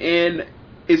happened. And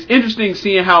it's interesting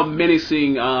seeing how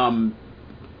menacing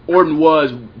Orton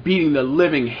was, beating the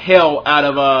living hell out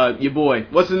of your boy.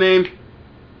 What's his name?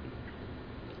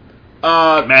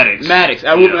 Maddox.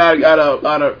 I whooped him out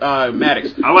of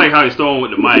Maddox. I like how he's throwing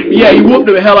with the mic. Yeah, he whooped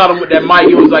the hell out of him with that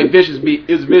mic. It was like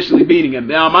viciously beating him.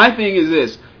 Now my thing is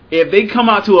this: if they come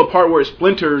out to a part where it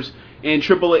splinters and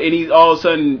he's all of a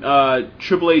sudden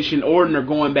Triple H and Orton are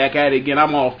going back at it again,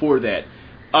 I'm all for that.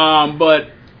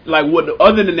 But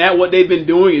other than that, what they've been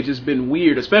doing has just been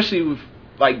weird, especially with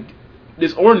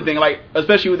this Orton thing,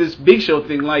 especially with this Big Show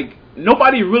thing.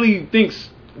 Nobody really thinks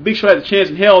Big Show has a chance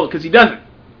in hell because he doesn't.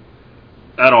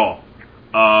 At all.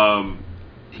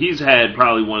 He's had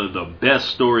probably one of the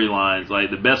best storylines,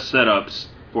 the best setups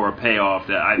for a payoff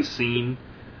that I've seen.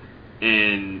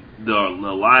 And the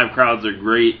live crowds are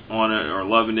great on it, are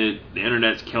loving it. The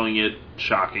internet's killing it.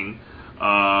 Shocking.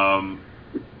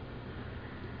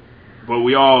 But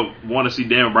we all want to see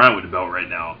Daniel Bryan with the belt right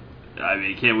now. I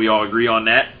mean, can't we all agree on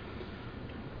that?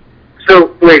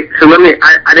 So, wait,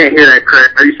 I didn't hear that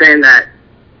correct. Are you saying that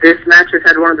this match has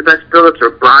had one of the best build-ups, or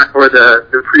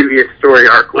the previous story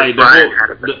arc with Bryan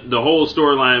had a best? The whole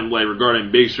storyline,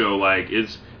 regarding Big Show,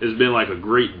 it's been a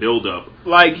great build-up.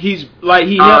 He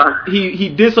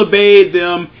disobeyed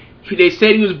them. They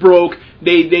said he was broke.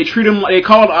 They treat him. They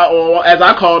called, or as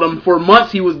I called him, for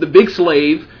months he was the big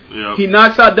slave. Yep. He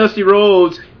knocks out Dusty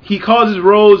Rhodes. He causes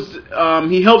Rhodes.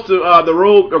 He helps the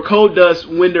Road or Code Dust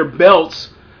win their belts.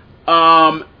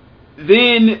 Then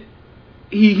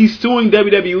he's suing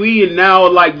WWE, and now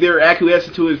they're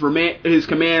acquiescing to his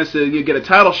commands to get a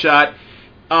title shot.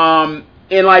 And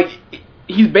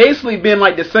he's basically been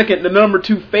the number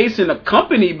 2 face in the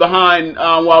company behind.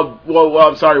 When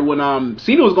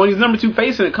Cena was going, he's number 2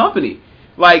 face in the company.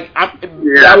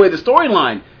 That way the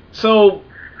storyline. So.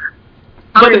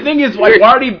 But the thing is, why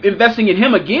are they investing in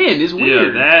him again? It's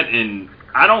weird. Yeah, that, and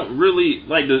I don't really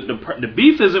the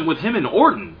beef isn't with him and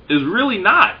Orton. It's really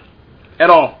not at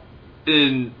all.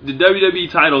 And the WWE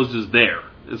title is just there.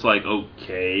 It's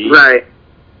okay, right?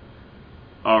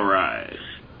 All right.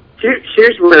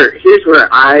 Here's where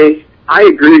I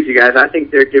agree with you guys. I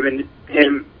think they're giving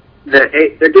him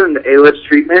they're doing the A-list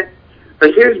treatment.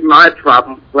 But here's my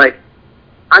problem. I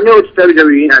know it's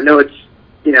WWE, and I know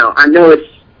it's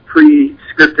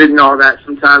pre-scripted and all that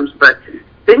sometimes, but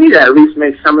they need to at least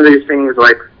make some of these things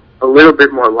a little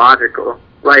bit more logical.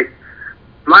 My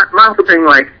whole thing,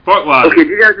 fuck logic. Okay, do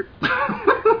you guys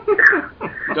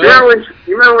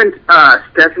you remember when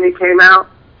Stephanie came out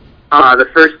the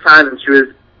first time, and she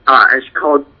was and she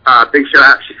called Big Show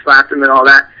out, she slapped him and all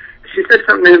that. She said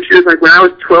something to him. She was like, "When I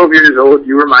was 12 years old,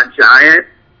 you were my giant."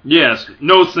 Yes,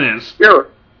 no sense. No.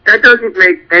 That doesn't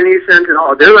make any sense at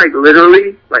all. They're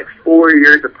literally 4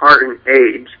 years apart in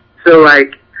age. So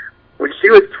when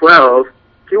she was 12,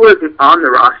 he wasn't on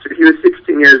the roster. He was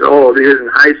 16 years old. He was in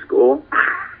high school.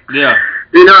 Yeah.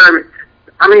 You know what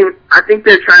I mean? I think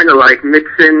they're trying to mix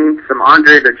in some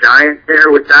Andre the Giant there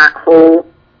with that whole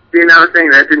thing.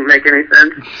 That didn't make any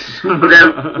sense. But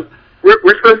then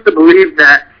we're supposed to believe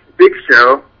that Big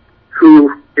Show,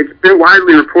 who it's been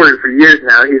widely reported for years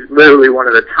now, he's literally one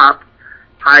of the top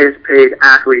highest paid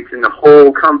athletes in the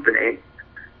whole company.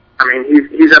 I mean,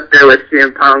 he's up there with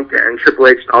CM Punk and Triple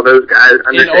H and all those guys.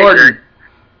 Undertaker.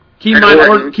 Keep in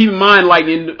mind,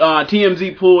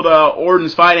 TMZ pulled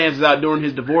Orton's finances out during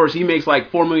his divorce. He makes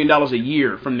 $4 million a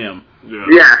year from them.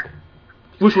 Yeah.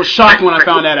 Which was shocking when I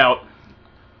found that out.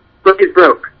 But he's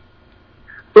broke.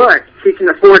 But he can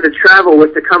afford to travel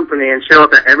with the company and show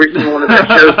up at every single one of their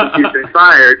shows since he's been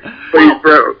fired, but he's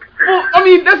broke. Well, I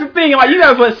mean, that's the thing. You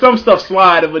gotta let some stuff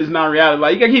slide, but it's not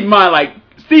reality. You gotta keep in mind,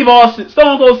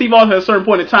 Stone Cold Steve Austin at a certain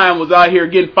point in time was out here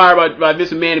getting fired by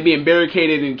Vince McMahon and being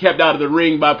barricaded and kept out of the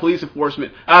ring by police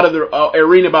enforcement, out of the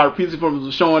arena by police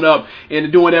enforcement showing up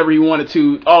and doing whatever he wanted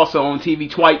to. Also on TV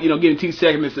twice, getting 2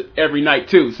 segments every night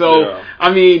too. So Yeah.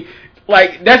 I mean,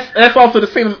 like that's also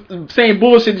the same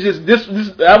bullshit. Just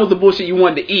that was the bullshit you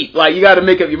wanted to eat. Like you got to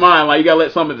make up your mind. Like you got to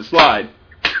let some of it slide.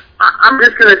 I'm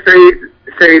just gonna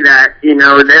say that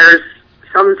there's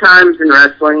sometimes in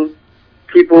wrestling,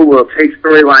 people will take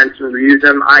storylines and reuse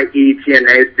them, i.e.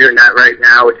 TNA's doing that right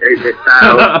now with AJ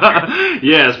Styles.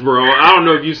 Yes, bro. I don't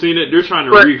know if you've seen it. They're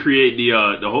trying to recreate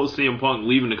the whole CM Punk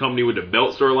leaving the company with the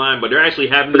belt storyline, but they're actually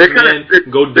having this man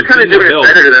go defend the belt.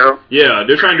 Better, though. Yeah,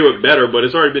 they're trying to do it better, but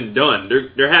it's already been done.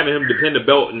 They're having him defend the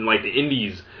belt in like the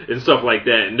Indies and stuff like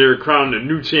that, and they're crowning a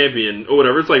new champion or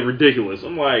whatever. It's like ridiculous.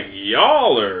 I'm like,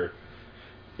 y'all are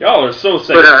so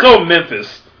sad. So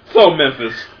Memphis.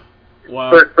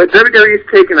 Wow. But WWE's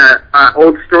taking a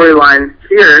old storyline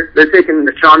here. They're taking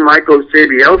the Shawn Michaels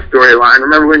JBL storyline.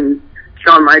 Remember when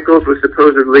Shawn Michaels was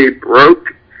supposedly broke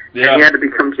and he had to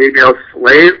become JBL's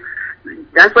slave?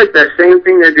 That's like that same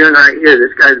thing they're doing right here.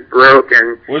 This guy's broke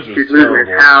and he's losing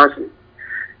his house.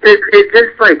 It's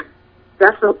just like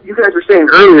that's what you guys were saying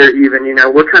earlier. Even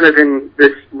we're kind of in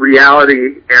this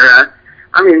reality era.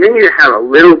 I mean, they need to have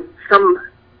some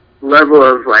level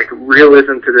of like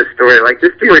realism to this story. Like this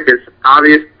gimmick is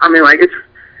obvious. I mean, like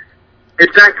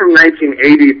it's back from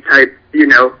 1980 type,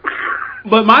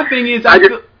 But my thing is, I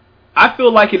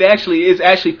feel like it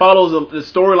actually follows the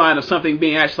storyline of something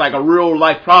being actually like a real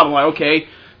life problem. Like, okay,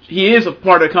 he is a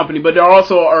part of the company, but there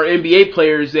also are NBA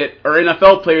players that are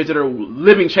NFL players that are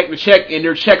living check to check, and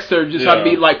their checks are just going to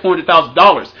be like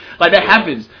 $400,000. Like that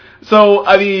happens. So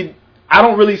I mean, I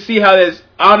don't really see how that's.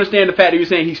 I understand the fact that you're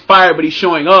saying he's fired, but he's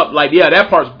showing up. Like, yeah, that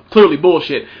part's clearly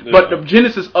bullshit. Yeah. But the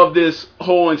genesis of this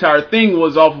whole entire thing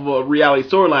was off of a reality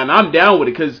storyline. I'm down with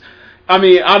it because, I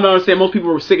mean, I understand most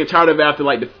people were sick and tired of it after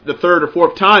like the third or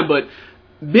fourth time, but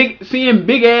seeing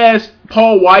big ass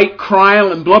Paul White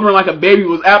crying and blubbering like a baby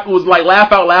was like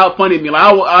laugh out loud funny to me. Like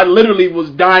I literally was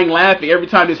dying laughing every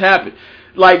time this happened.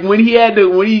 Like when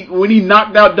he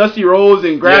knocked out Dusty Rhodes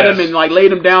and grabbed him and like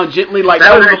laid him down gently, like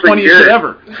that was the funniest shit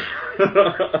ever.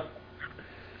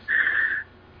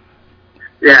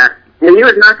 Yeah, when he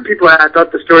was knocking people out, I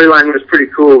thought the storyline was pretty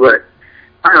cool, but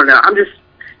I don't know. I'm just,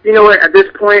 what? At this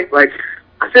point, like,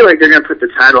 I feel like they're gonna put the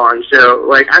title on the show.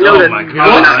 Like, I know that's probably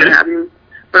not gonna happen,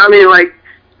 but I mean, like,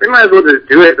 they might as well just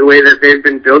do it the way that they've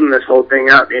been building this whole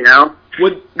thing up, And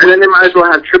then they might as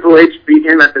well have Triple H beat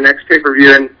him at the next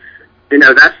pay-per-view, and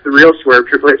that's the real swerve.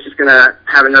 Triple H is gonna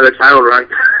have another title run.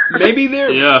 Maybe they're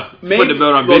put the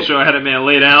belt on Big Show. I had a man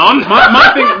lay down.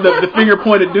 My the finger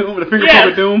point of doom, of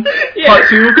doom, part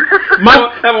 2.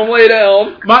 Have him lay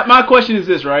down. My question is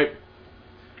this, right?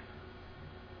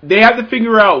 They have to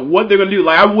figure out what they're gonna do.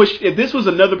 Like I wish if this was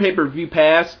another pay-per-view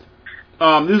past,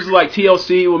 this is like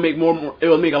TLC. It will make It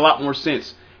will make a lot more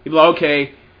sense. You'd be like,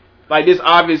 okay, like this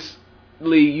obviously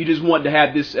you just want to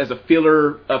have this as a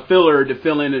filler to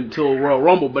fill in until Royal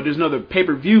Rumble, but there's another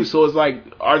pay-per-view, so it's like,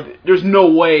 there's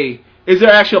no way. Is there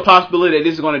actually a possibility that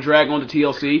this is going to drag on to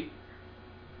TLC?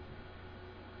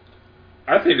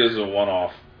 I think this is a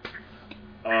one-off.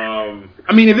 I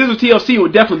mean, if this was TLC, it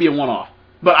would definitely be a one-off,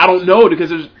 but I don't know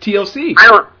because there's TLC.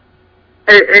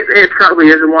 It probably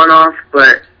is a one-off,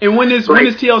 but. And when is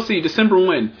TLC? December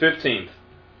when? 15th.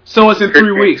 So it's in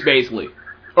 3 weeks, basically,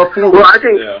 or 4 weeks. Well, I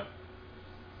think. Yeah.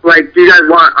 Like,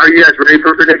 are you guys ready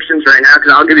for predictions right now?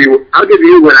 Because I'll give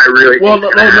you what I really think. Well,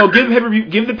 no,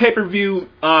 give the pay-per-view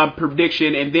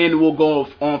prediction, and then we'll go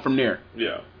on from there.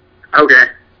 Yeah.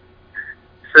 Okay.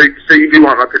 So you do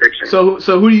want my prediction. So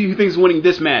who do you think is winning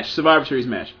this match, Survivor Series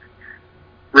match?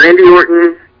 Randy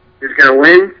Orton is going to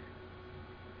win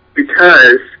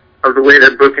because of the way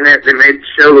they're booking it. They made the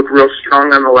show look real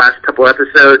strong on the last couple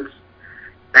episodes,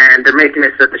 and they're making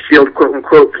it so that the Shield, quote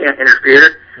unquote, can't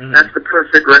interfere. Mm-hmm. That's the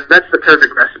perfect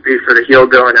recipe for the heel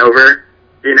going over,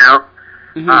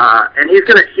 Mm-hmm. And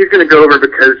he's gonna go over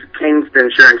because Kane's the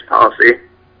insurance policy,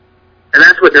 and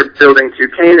that's what they're building to.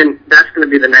 Kane, and that's gonna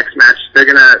be the next match. They're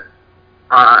gonna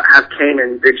have Kane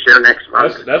and Big Show next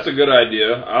month. That's a good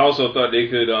idea. I also thought they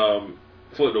could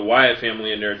flip the Wyatt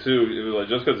family in there too. It was like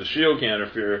just because the Shield can't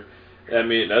interfere, that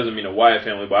doesn't mean the Wyatt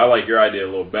family. But I like your idea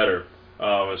a little better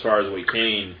as far as with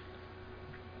Kane.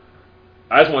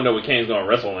 I just want to know what Kane's going to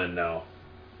wrestle in now.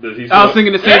 I was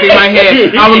thinking the same thing in my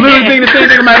head. I was literally thinking the same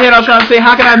thing in my head. I was trying to say,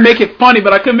 how can I make it funny?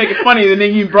 But I couldn't make it funny, and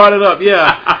then you brought it up.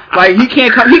 Yeah, like he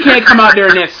can't come out there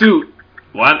in that suit.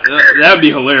 What? That would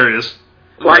be hilarious.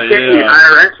 Why can't the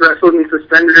IRS wrestle in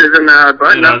suspenders and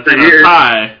button up for years?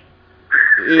 Tie.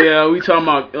 Yeah, we talking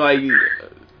about like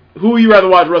who would you rather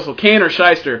watch wrestle, Kane or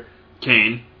Shyster?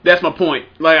 Kane. That's my point.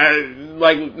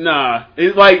 Nah.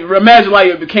 It's like, imagine like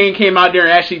if Kane came out there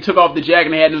and actually took off the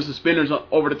jacket and had no suspenders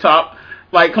over the top.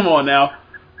 Like, come on now.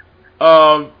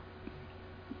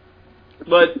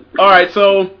 But all right,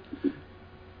 so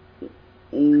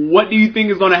what do you think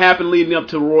is going to happen leading up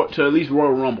to at least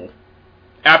Royal Rumble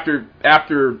after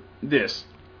this?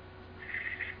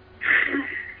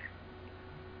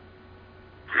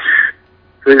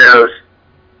 Who knows?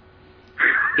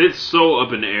 It's so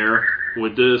up in the air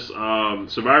with this.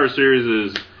 Survivor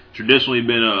Series has traditionally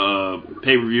been a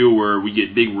pay-per-view where we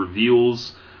get big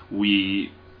reveals.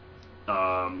 We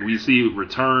see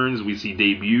returns. We see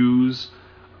debuts.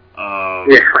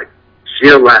 Yeah, like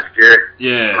Shield last year.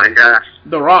 Yeah. Oh my gosh.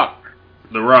 The Rock.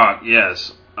 The Rock,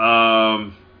 yes.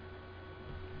 Wow.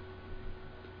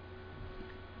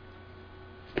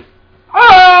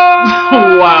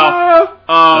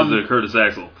 That's the Curtis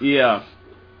Axel. Yeah.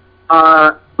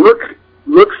 Look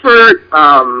for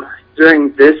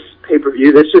during this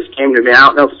pay-per-view. This just came to me. I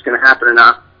don't know if it's going to happen or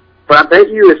not, but I bet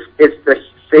you if the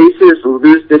faces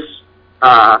lose this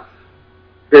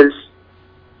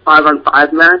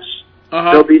 5-on-5 match,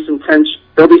 there'll be some tension.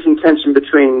 There'll be some tension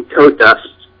between Code Dust.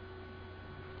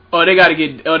 They gotta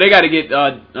get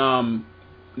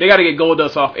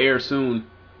Goldust off air soon.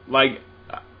 Like,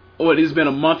 it's been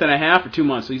a month and a half or 2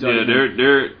 months. So they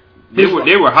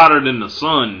were hotter than the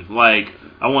sun. Like,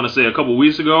 I want to say a couple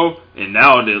weeks ago, and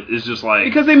now it's just like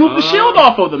because they moved the Shield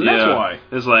off of them. That's why.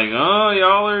 It's like,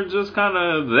 y'all are just kind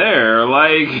of there.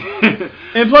 Like,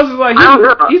 and plus it's like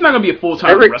he's not gonna be a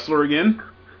full-time wrestler again.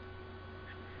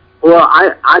 Well,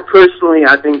 I personally,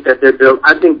 I think that they're built.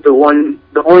 I think the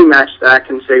only match that I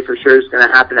can say for sure is going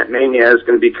to happen at Mania is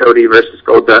going to be Cody versus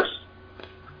Goldust.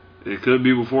 It could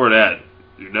be before that.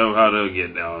 You know how they'll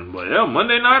get down. But yeah,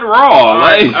 Monday Night Raw.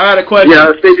 Like, I got a question. Yeah,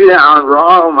 if they do that on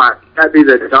Raw, that'd be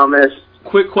the dumbest.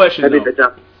 Quick question. That'd be the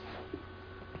dumbest.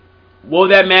 Well,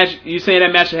 that match, you saying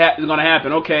that match is going to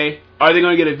happen? Okay. Are they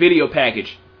going to get a video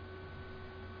package?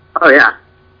 Oh yeah.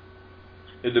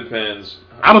 It depends.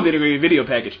 I don't think they're going to get a video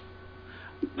package.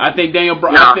 I think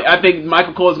I think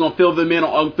Michael Cole is going to fill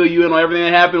you in on everything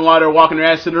that happened while they're walking their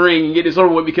ass to the ring and get this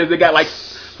over with because they got like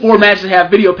 4 matches that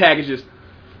have video packages.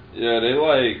 Yeah, they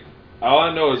all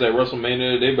I know is that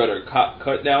WrestleMania, they better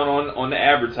cut down on the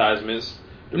advertisements.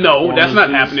 No, that's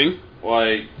not happening.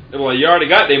 Like you already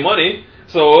got their money,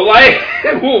 so like,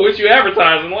 what you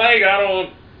advertising? Like, I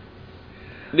don't.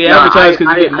 They advertise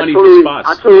because you get money for spots.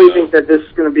 I totally think that this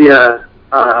is going to be a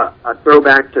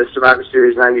throwback to Survivor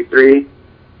Series '93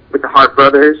 with the Hart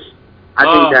brothers. I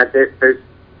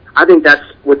think that's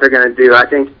what they're going to do.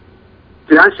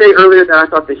 Did I say earlier that I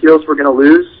thought the heels were going to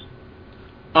lose?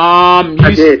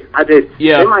 I did.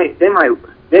 Yeah. They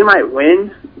might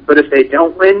win, but if they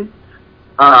don't win,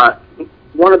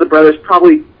 one of the brothers,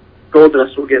 probably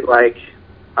Goldust, will get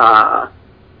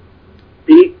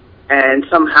beat, and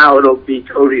somehow it'll be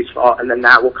Cody's fault, and then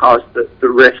that will cause the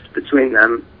rift between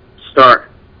them start.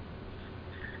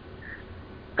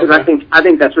 Because I think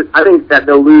that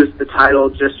they'll lose the title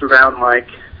just around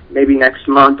maybe next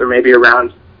month or maybe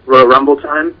around Royal Rumble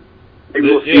time. They're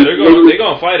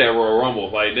gonna fight at Royal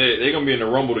Rumble. Like they're gonna be in the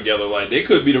Rumble together. Like they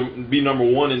could be number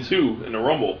 1 and 2 in the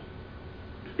Rumble.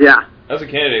 Yeah, that's a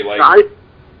candidate. Like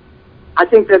I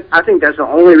think that's the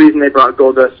only reason they brought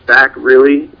Goldust back.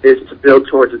 Really, is to build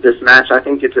towards this match. I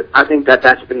think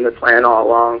that's been the plan all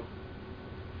along.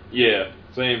 Yeah,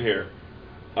 same here.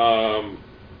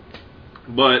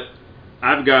 But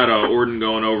I've got Orton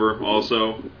going over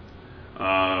also.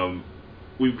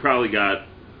 We've probably got.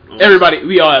 Everybody,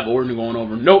 we all have Orton going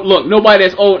over. Nobody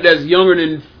that's younger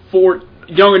than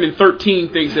 13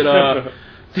 thinks that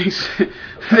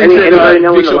Anybody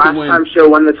know when the last time Show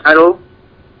won the title?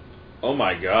 Oh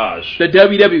my gosh! The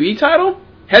WWE title?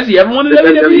 Has he ever won the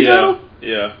WWE title?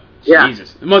 Yeah.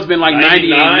 Jesus, it must have been like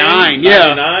 99.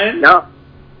 99? No,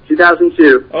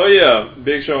 2002. Oh yeah,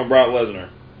 Big Show and Brock Lesnar.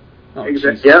 Oh,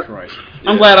 Jesus Christ.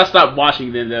 I'm glad I stopped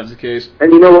watching then. That was the case.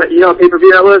 And you know what? You know what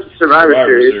pay-per-view that was? Survivor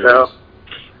Series. So.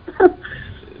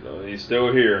 He's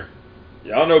still here.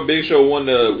 Y'all know Big Show won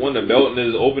the belt in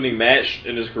his opening match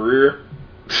in his career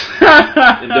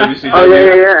in WCW. Oh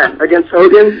yeah, against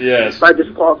Hogan. Yes. By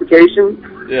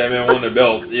disqualification. Yeah, man, won the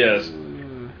belt. Yes.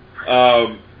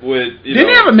 Didn't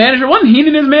he have a manager? Wasn't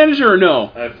Heenan his manager or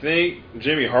no? I think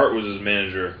Jimmy Hart was his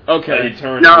manager. Okay. He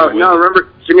turned. No. Remember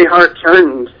Jimmy Hart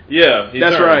turned. Yeah,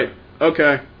 that's turned. right.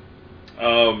 Okay.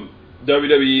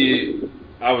 WWE.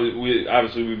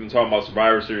 We've been talking about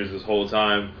Survivor Series this whole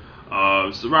time.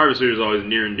 Survivor Series is always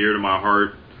near and dear to my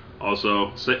heart.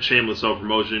 Also, shameless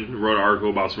self-promotion. Wrote an article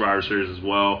about Survivor Series as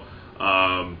well.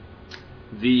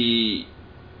 the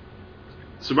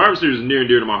Survivor Series is near and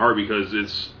dear to my heart because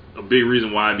it's a big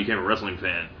reason why I became a wrestling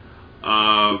fan.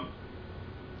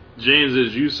 James,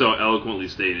 as you so eloquently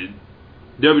stated,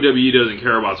 WWE doesn't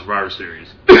care about Survivor Series.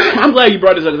 I'm glad you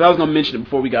brought this up because I was going to mention it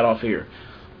before we got off here.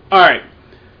 All right,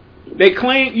 they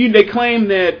claim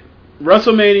that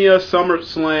WrestleMania,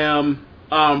 SummerSlam,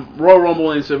 Royal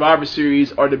Rumble, and Survivor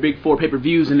Series are the big 4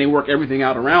 pay-per-views, and they work everything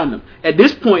out around them. At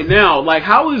this point now, like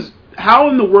how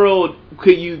in the world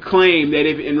could you claim that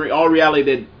if in all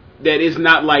reality that is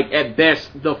not like at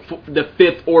best the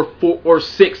 5th or 4th or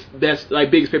 6th best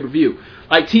like biggest pay-per-view?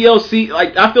 Like TLC,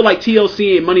 like I feel like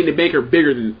TLC and Money in the Bank are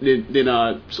bigger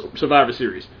than Survivor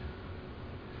Series.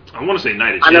 I want to say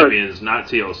Night of Champions, not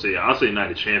TLC. I'll say Night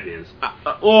of Champions.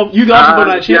 Well, you can also put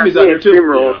Night of Champions out there too. Extreme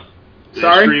Rules. Yeah.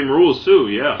 Sorry? Extreme Rules too,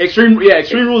 yeah. Extreme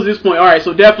Rules at this point. All right,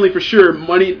 so definitely for sure,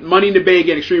 Money in the Bank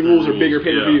and Extreme Rules are bigger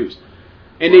pay-per-views.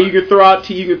 Yeah. And then you can throw out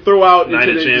Night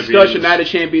into the discussion Night of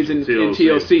Champions and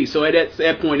TLC. So at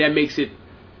that point, that makes it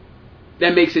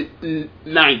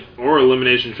 9th. Or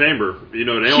Elimination Chamber. You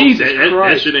know,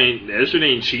 that shit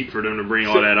ain't cheap for them to bring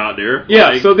all that out there. Yeah,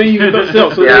 like, so then you can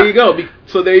there you go.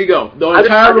 So there you go. The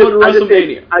entire road to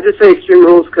WrestleMania. I just say Extreme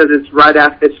Rules because it's right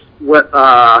after it's what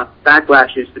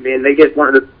Backlash used to be, and they get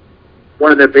one of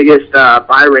their biggest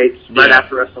buy rates right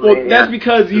after WrestleMania. Well, that's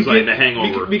because you get the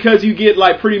Hangover. Because you get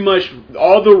like pretty much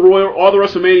all the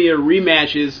WrestleMania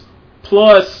rematches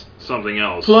plus something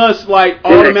else. Plus, like,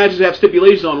 all the matches have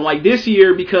stipulations on them. Like, this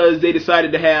year, because they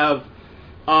decided to have,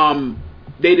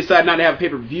 they decided not to have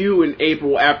pay-per-view in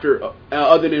April after,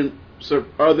 other than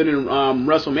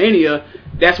WrestleMania,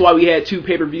 that's why we had 2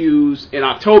 pay-per-views in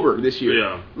October this year.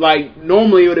 Yeah. Like,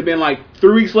 normally it would have been like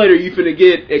 3 weeks later, you finna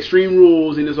get Extreme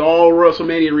Rules, and it's all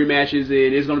WrestleMania rematches,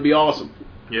 and it's gonna be awesome.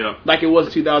 Yeah. Like it was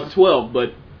in 2012,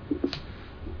 but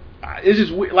it's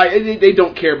just, like, they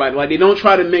don't care about it. Like, they don't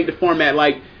try to make the format,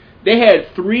 like, they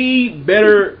had 3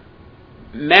 better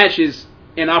matches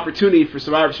and opportunity for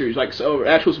Survivor Series, like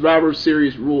actual Survivor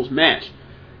Series rules match,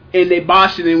 and they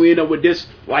botched it, and we end up with this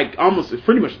like almost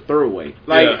pretty much a throwaway.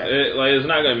 Like, it's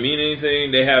not gonna mean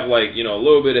anything. They have like a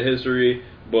little bit of history,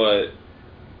 but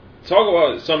talk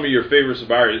about some of your favorite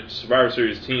Survivor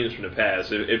Series teams from the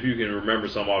past, if you can remember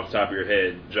some off the top of your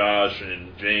head, Josh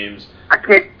and James. I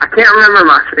can't remember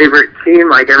my favorite team,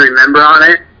 like every member on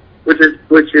it. Which is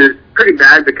pretty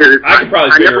bad because I can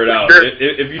probably figure it out.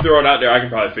 If you throw it out there, I can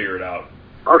probably figure it out.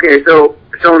 Okay, so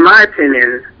in my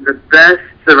opinion, the best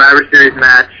Survivor Series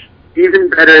match, even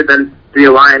better than the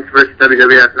Alliance versus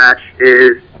WWF match,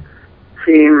 is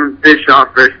Team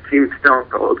Bischoff versus Team Stone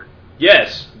Cold.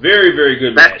 Yes, very, very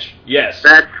good match. Yes,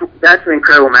 that's an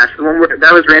incredible match. The one where,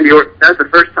 that was Randy Orton. That was the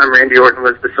first time Randy Orton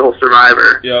was the sole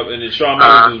survivor. Yep, and then Shawn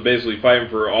Michaels was basically fighting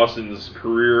for Austin's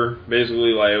career.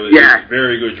 Basically, like it was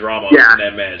very good drama in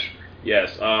that match.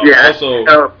 Yes.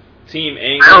 Also, Team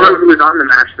Angle. I don't remember who was on the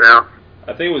match though.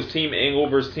 I think it was Team Angle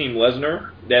versus Team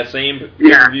Lesnar. That same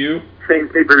pay-per-view. Same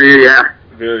pay-per-view. Yeah.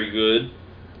 Very good.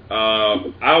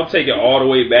 I'll take it all the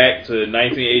way back to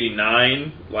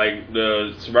 1989, like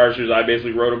the Survivor Series I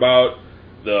basically wrote about.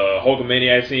 The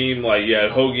Hulkamaniac team, like you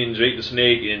had Hogan, Jake the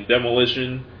Snake, and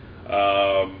Demolition.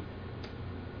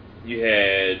 You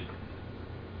had,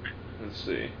 let's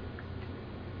see.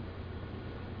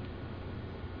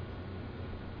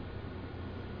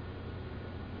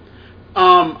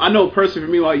 I know personally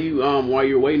for me while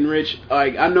you're waiting, Rich,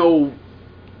 like I know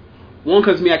one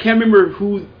because I can't remember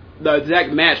who the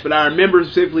exact match, but I remember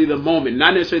specifically the moment,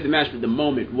 not necessarily the match, but the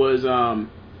moment was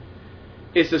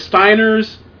it's the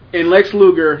Steiners and Lex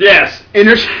Luger. Yes. And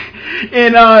they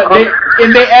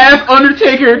asked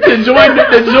Undertaker to join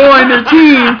their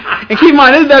team. And keep in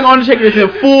mind, this is that Undertaker is in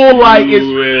full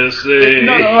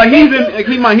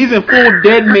he's in full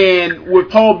dead man with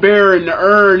Paul Bearer and the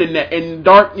urn and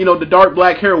dark, the dark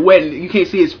black hair wet, and you can't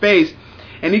see his face.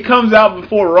 And he comes out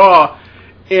before Raw,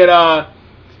 and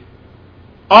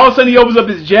all of a sudden he opens up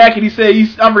his jacket. He said, I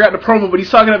forgot the promo, but he's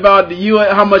talking about the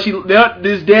U.S. how much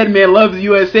this dead man loves the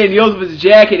USA. And he opens up his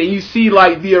jacket, and you see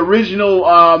like the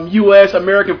original U.S.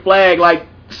 American flag like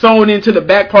sewn into the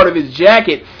back part of his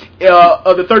jacket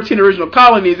of the 13 original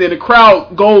colonies, and the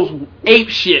crowd goes ape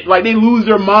shit. Like they lose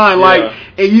their mind. Like,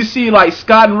 and you see like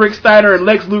Scott and Rick Steiner and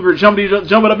Lex Luger jumping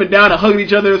up and down and hugging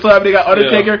each other. And so they got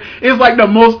Undertaker. Yeah. It's like the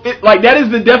most that is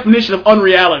the definition of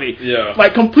unreality. Yeah,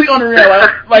 like complete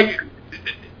unreality. like.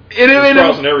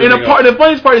 The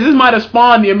funniest part is this might have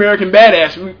spawned the American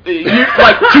Badass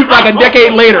like a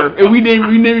decade later, and we didn't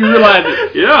even realize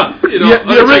it. Yeah,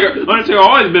 Undertaker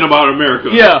always been about America.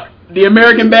 Yeah, the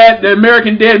American dead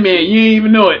man. You didn't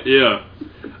even know it. Yeah.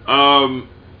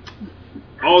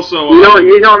 Also,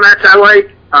 you know a match I like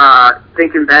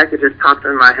thinking back, it just popped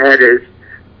in my head is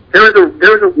there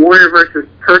was a Warrior versus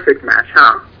Perfect match,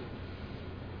 huh?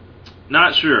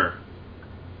 Not sure.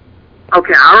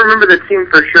 Okay, I remember the team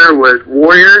for sure was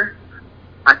Warrior,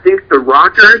 I think the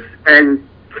Rockers, and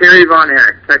Kerry Von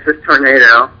Erich, Texas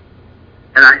Tornado.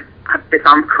 And if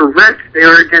I'm correct, they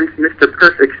were against Mr.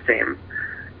 Perfect's team.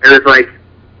 It was like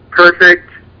Perfect,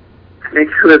 I think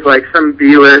it was like some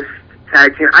B-list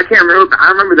tag team. I can't remember, but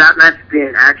I remember that match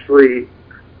being actually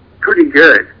pretty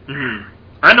good. Mm-hmm.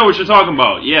 I know what you're talking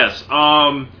about. Yes.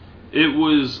 It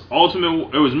was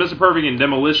Mr. Perfect and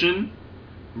Demolition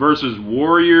versus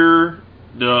Warrior,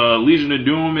 the Legion of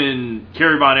Doom, and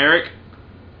Kerry Von Erich.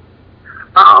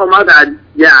 Oh, my bad.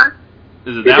 Yeah.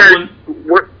 Is it that one?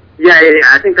 Yeah.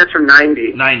 I think that's from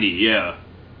 90. 90, yeah.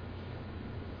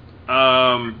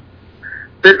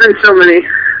 There's been so many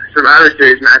Survivor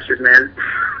Series matches, man.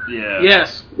 Yeah.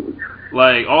 Yes.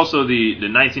 Like, also the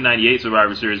 1998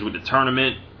 Survivor Series with the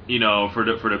tournament, for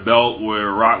the belt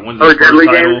where Rock wins his first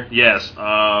title. Game? Yes.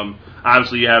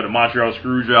 Obviously, you have the Montreal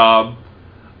Screwjob.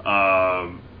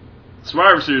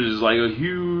 Survivor Series is like a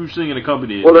huge thing in the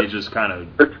company. Well, they just kind of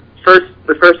the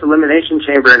first Elimination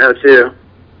Chamber in 2002.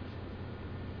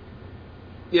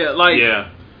 Yeah, like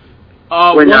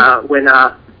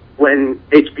when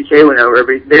HBK went over,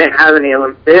 they didn't have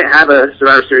they didn't have a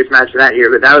Survivor Series match that year,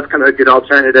 but that was kind of a good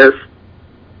alternative.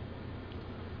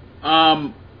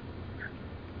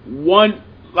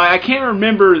 I can't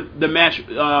remember the match.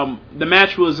 The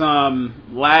match was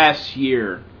last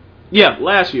year. Yeah,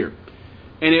 last year,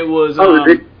 and it was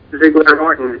Ziggler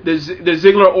Orton. The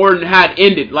Ziggler Orton had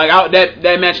ended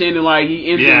that match ended like he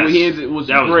ends it. When he ends it was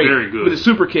that great was very good with a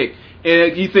super kick.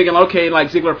 And you thinking, okay, like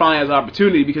Ziggler finally has an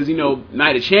opportunity because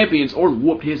Night of Champions, Orton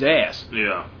whooped his ass.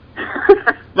 Yeah.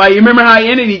 Like you remember how he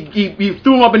ended? He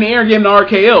threw him up in the air and gave him the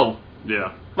RKO.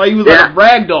 Yeah. Like he was like a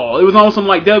rag doll. It was on some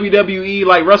like WWE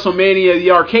like WrestleMania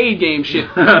the arcade game shit.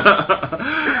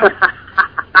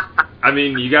 I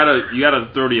mean, you gotta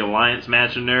throw the Alliance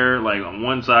match in there. Like on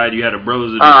one side, you had the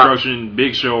Brothers of Destruction,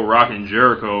 Big Show, Rock, and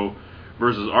Jericho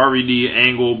versus RVD,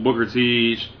 Angle, Booker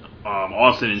T,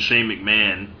 Austin, and Shane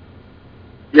McMahon.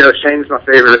 Yo, Shane's my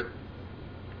favorite.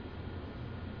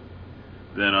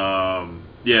 Then,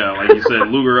 like you said,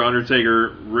 Luger,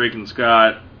 Undertaker, Rick, and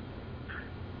Scott.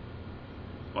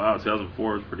 Wow,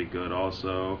 2004 is pretty good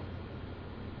also.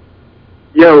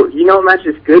 Yo, what match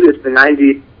is good is the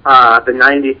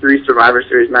 93 Survivor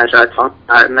Series match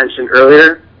I mentioned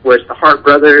earlier, was the Hart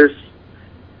Brothers.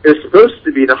 It was supposed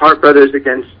to be the Hart Brothers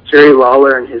against Jerry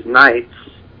Lawler and his Knights.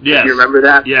 Yes. Do you remember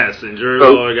that? Yes, and Jerry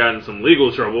Lawler got in some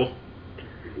legal trouble.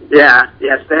 Yeah,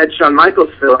 yes, they had Shawn Michaels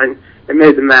fill in. It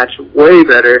made the match way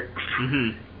better.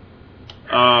 Mm-hmm.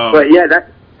 But yeah,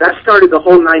 that started the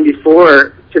whole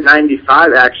 94 to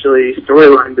 95 actually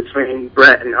storyline between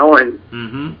Bret and Owen.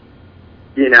 Mm-hmm.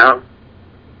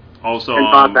 Also,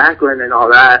 and Bob Backlund and all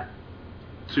that.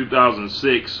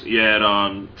 2006, you had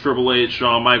Triple H,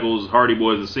 Shawn Michaels, Hardy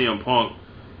Boys, and CM Punk,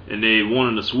 and they won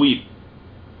in the sweep.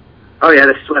 Oh yeah,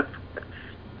 they swept.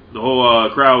 The whole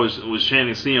crowd was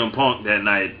chanting CM Punk that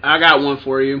night. I got one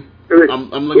for you. I'm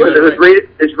looking at it.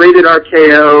 It's rated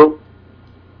RKO.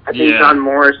 I think John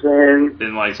Morrison.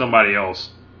 And like somebody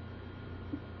else.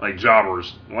 Like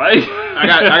jobbers. Like I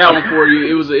got one for you.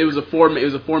 It was a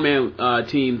four-man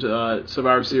team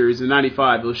Survivor Series in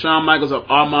 '95. It was Shawn Michaels,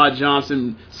 Ahmad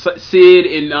Johnson, Sid,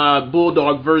 and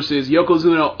Bulldog versus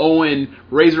Yokozuna, Owen,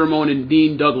 Razor Ramon, and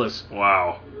Dean Douglas.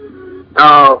 Wow.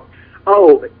 Oh.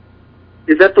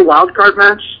 Is that the wild card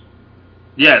match?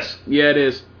 Yes. Yeah, it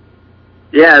is.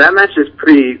 Yeah, that match is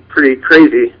pretty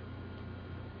crazy.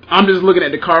 I'm just looking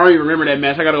at the card. I don't even remember that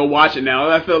match. I gotta go watch it now.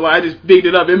 I feel like I just picked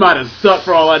it up. It might have sucked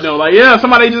for all I know. Like, yeah,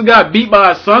 somebody just got beat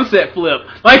by a sunset flip.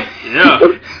 Like, yeah.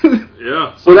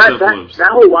 Yeah. Well, that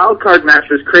whole wild card match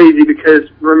was crazy because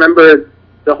remember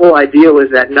the whole idea was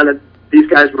that none of these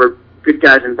guys were good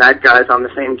guys and bad guys on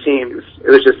the same teams. It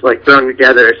was just like thrown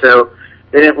together. So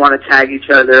they didn't want to tag each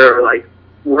other or like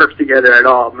work together at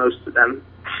all. Most of them.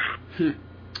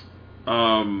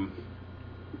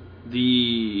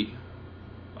 The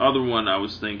other one I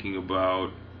was thinking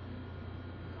about.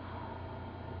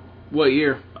 What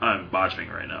year? I'm botching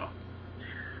right now.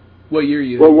 What year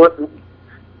you? Well, what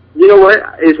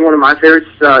is one of my favorites?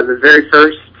 The very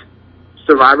first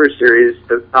Survivor Series,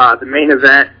 the main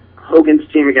event, Hogan's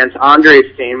team against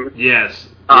Andre's team. Yes,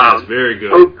 very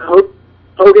good.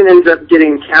 Hogan ends up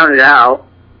getting counted out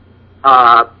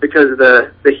because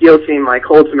the heel team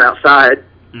holds him outside,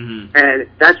 and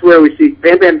that's where we see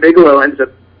Bam Bam Bigelow ends up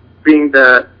being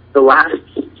the last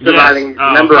surviving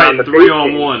member on the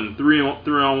 3-on-1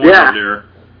 out there.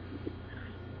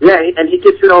 Yeah, and he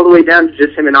gets it all the way down to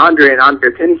just him and Andre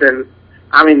pins him.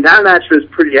 I mean, that match was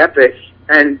pretty epic.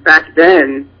 And back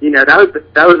then,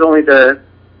 that was only the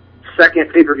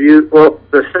second pay-per-view, well,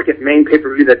 the second main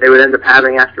pay-per-view that they would end up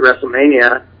having after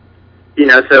WrestleMania.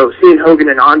 So seeing Hogan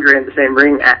and Andre in the same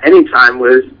ring at any time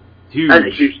was a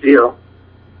huge deal.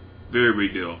 Very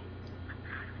big deal.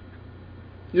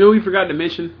 You know what we forgot to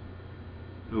mention?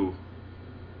 Who?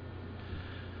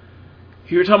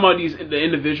 You were talking about the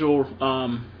individual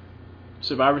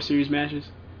Survivor Series matches.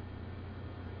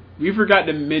 We forgot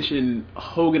to mention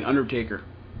Hogan Undertaker.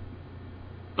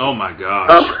 Oh my gosh.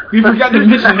 Oh. We forgot to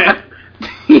mention that.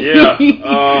 Yeah.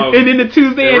 And then the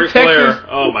Tuesday in Ric Texas. Flair.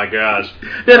 Oh my gosh.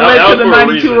 That led to the for a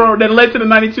 92 reason. That led to the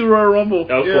 92 Royal Rumble.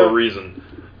 That was Yeah. for a reason.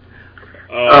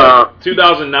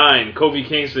 2009, Kofi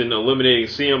Kingston eliminating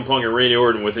CM Punk and Randy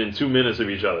Orton within 2 minutes of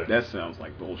each other. That sounds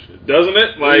like bullshit. Doesn't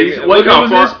it? Like, What look how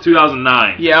was far. this?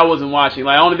 2009. Yeah, I wasn't watching.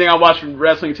 Like, the only thing I watched from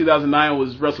wrestling in 2009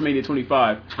 was WrestleMania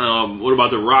 25. What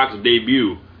about The Rock's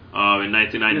debut in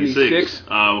 1996?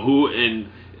 96?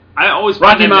 I always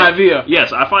Rocky find that Maivia.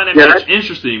 Yes, I find that match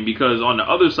interesting because on the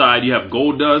other side you have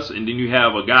Goldust, and then you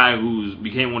have a guy who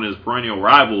became one of his perennial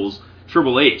rivals,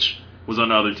 Triple H, was on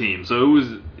the other team. So it was,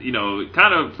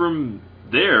 kind of from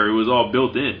there, it was all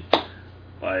built in.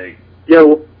 Like,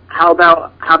 How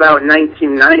about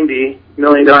 1990 $1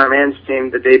 Million Man's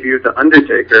team, the debut of the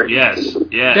Undertaker? yes.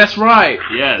 That's right.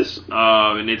 Yes,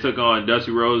 and they took on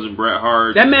Dusty Rhodes and Bret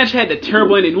Hart. That match had the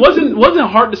terrible ending. Wasn't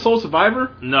Hart the sole survivor?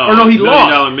 No, Or no, he $1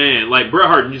 lost. Million Man. Like, Bret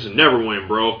Hart used to never win,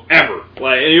 bro, ever.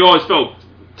 Like, and you always felt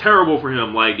terrible for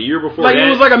him. Like the year before, Like, it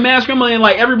was like a mass scramble, and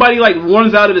like everybody like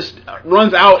runs out at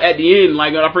the end.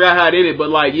 Like, I forgot how it ended, but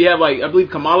like you have like I believe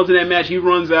Kamala's in that match. He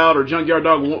runs out, or Junkyard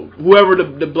Dog, whoever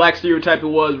the black stereotype it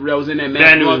was that was in that match.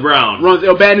 Bad News Brown.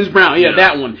 Bad News Brown. Yeah,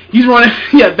 that one. He's running.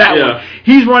 Yeah, that one.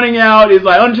 He's running out. It's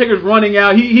like Undertaker's running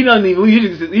out. He doesn't even.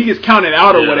 He gets counted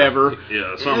out or whatever.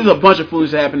 Yeah, there's a bunch of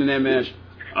fools that happened in that match.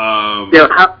 How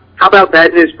about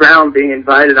Bad News Brown being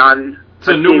invited on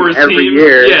to numerous every teams?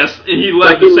 year? Yes, and he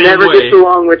left he the same never way. gets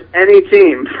along with any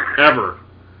team Ever.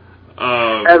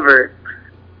 ever.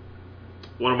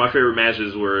 One of my favorite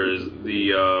matches was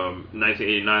the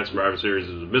 1989 Survivor Series.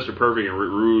 It was Mr. Perfect and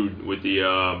Rick Rude with the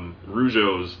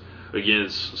Rougeaus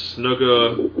against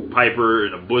Snuka, Piper,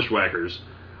 and the Bushwhackers.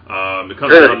 It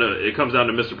comes down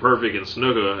to Mr. Perfect and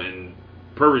Snuka, and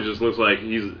Perfect just looks like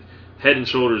he's head and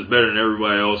shoulders better than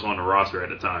everybody else on the roster at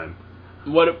the time.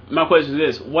 My question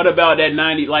is this: what about that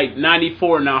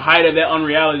 94? Now, height of that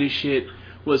unreality shit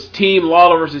was Team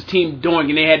Lawler versus Team Doink,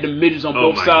 and they had the midgets on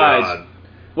both sides. God.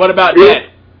 What about that?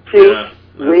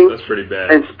 That's pretty bad.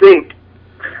 And Stink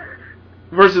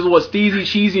versus what? Steezy,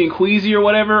 Cheesy, and Queasy or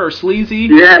whatever, or Sleazy?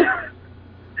 Yeah.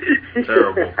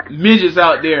 Terrible. Midgets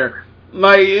out there.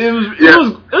 Like it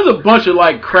was a bunch of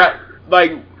like crap.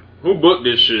 Like, who booked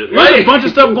this shit? There's a bunch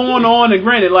of stuff going on, and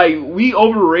granted, like we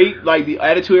overrate like the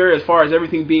Attitude Era as far as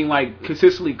everything being like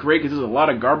consistently great because there's a lot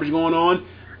of garbage going on.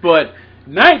 But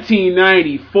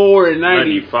 1994 and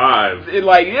 95, there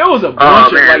was a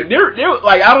bunch of like there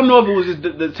like I don't know if it was just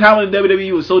the talent in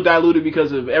WWE was so diluted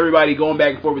because of everybody going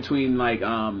back and forth between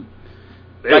talent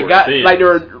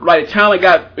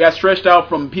got stretched out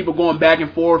from people going back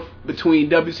and forth between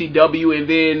WCW, and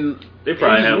then they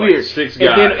probably had weird. Like 6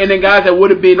 guys, and then guys that would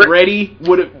have been ready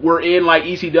were in like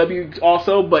ECW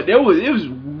also, but it was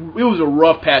a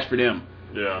rough patch for them.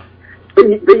 Yeah. But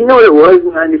you know what it was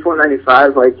in 94,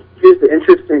 95? Like, here's the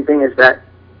interesting thing is that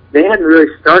they hadn't really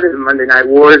started the Monday Night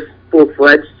Wars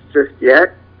full-fledged just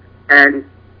yet. And,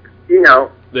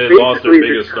 they lost their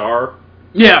biggest star.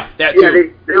 Yeah, that too.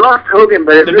 Yeah, they lost Hogan,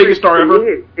 but the biggest star ever.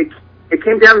 It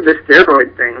came down to the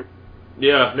steroid thing.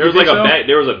 Yeah, there was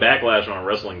there was a backlash on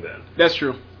wrestling then. That's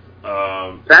true.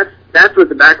 That's what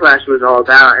the backlash was all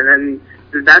about, and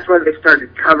then that's when they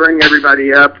started covering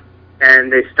everybody up, and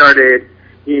they started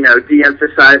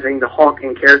de-emphasizing the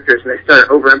hulking characters, and they started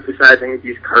overemphasizing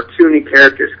these cartoony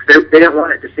characters because they didn't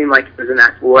want it to seem like it was an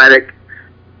athletic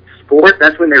sport.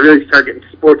 That's when they really started getting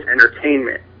sports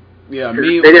entertainment. Yeah,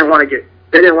 they didn't want to get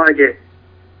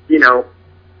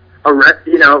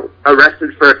arrested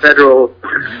for a federal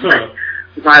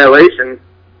violation.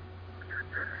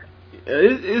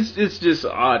 It's just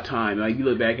an odd time. Like, you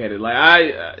look back at it,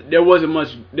 like there wasn't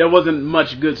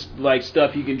much good like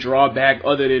stuff you can draw back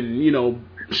other than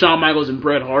Shawn Michaels and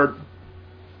Bret Hart.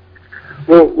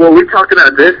 Well, we talked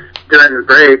about this during the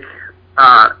break.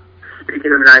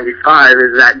 Speaking of '95,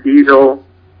 is that Diesel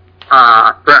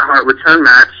Bret Hart return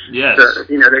match? Yes.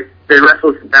 They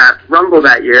wrestled that Rumble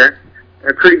that year.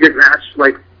 A pretty good match.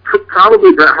 Like,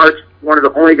 probably Bret Hart's one of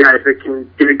the only guys that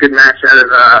can get a good match out of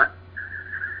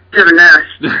Kevin Nash.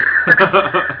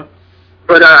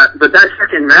 But that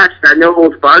second match, that no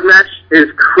holds barred match, is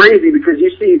crazy because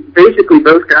you see basically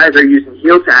both guys are using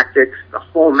heel tactics the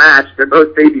whole match. They're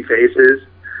both baby faces,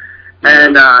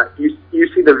 and you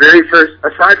see the very first,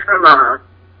 aside from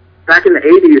back in the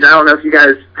 '80s. I don't know if you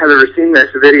guys have ever seen this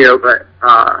video, but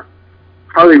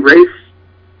Harley Race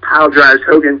pile drives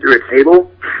Hogan through a table.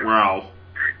 Wow.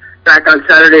 Back on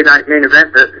Saturday Night Main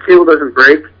Event, the table doesn't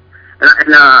break.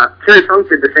 And Terry Funk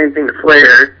did the same thing to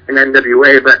Flair in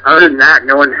NWA, but other than that,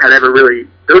 no one had ever really,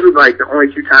 those were like the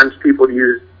only two times people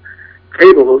used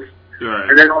tables. Right.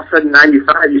 And then all of a sudden,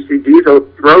 95, you see Diesel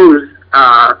throws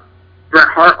Bret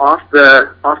Hart off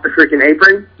the freaking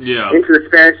apron into the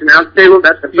Spanish announce table.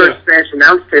 That's the first Spanish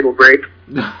announce table break.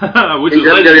 Which is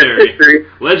legendary. History.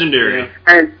 Legendary.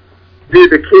 And dude,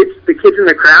 the kids in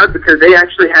the crowd, because they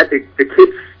actually had the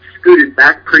kids scooted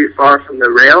back pretty far from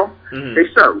the rail,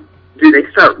 they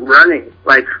start running,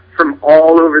 like, from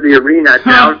all over the arena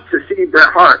down to see Bret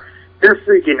Hart. They're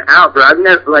freaking out, bro. I've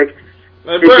never, like...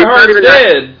 Bret Hart's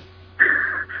dead!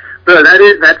 Bro,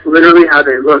 that's literally how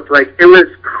they looked. Like, it was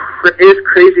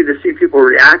crazy to see people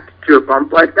react to a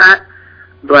bump like that.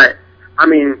 But, I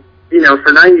mean, you know,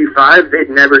 for 95, they'd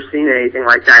never seen anything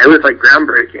like that. It was, like,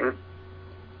 groundbreaking.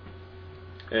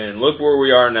 And look where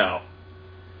we are now.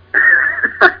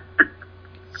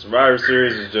 Survivor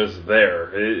Series is just there.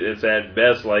 It's at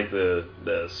best like the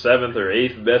 7th or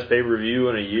 8th best pay-per-view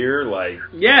in a year. Like,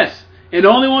 yes, and the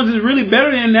only ones that's really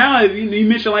better than now, if you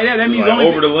mention like that, that means like only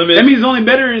over the limit. That means only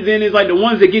better than is like the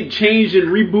ones that get changed and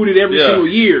rebooted every single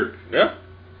year. Yeah.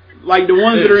 Like the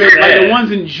ones that are in, like the ones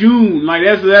in June. Like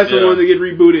that's the ones that get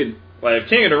rebooted. Like if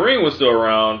King of the Ring was still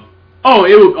around. Oh,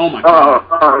 it would. Oh my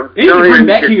god. They need to bring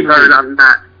back King of the Ring. On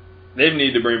that. They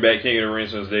need to bring back King of the Ring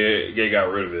since they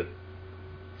got rid of it.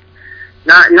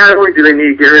 Not only do they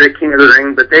need to get rid of King of the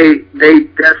Ring, but they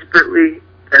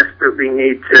desperately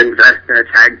need to invest in a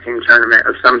tag team tournament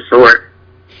of some sort.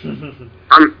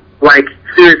 Like,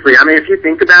 seriously, I mean, if you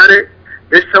think about it,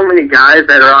 there's so many guys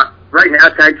that are on, right now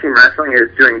tag team wrestling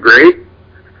is doing great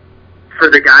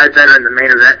for the guys that are in the main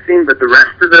event scene, but the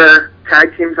rest of the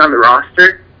tag teams on the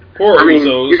roster, Poor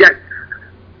Usos. you got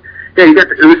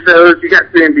the Usos, you got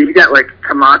 3MB, you got, like,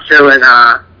 Camacho and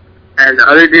the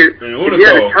other dude. And if you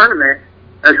had a tournament,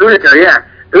 Hunico, yeah.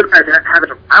 Those guys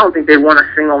haven't, I don't think they won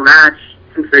a single match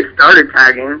since they started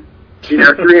tagging. You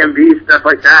know, 3MB, stuff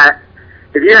like that.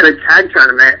 If you had a tag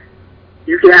tournament,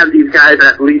 you could have these guys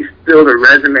at least build a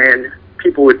resume and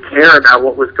people would care about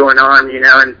what was going on, you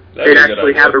know, and they'd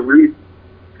actually have a reason.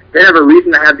 They'd have a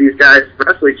reason to have these guys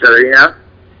wrestle each other, you know?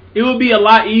 It would be a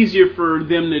lot easier for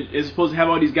them to, as opposed to have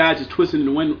all these guys just twisting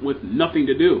the wind with nothing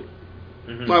to do.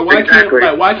 Mm-hmm. Like, why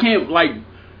can't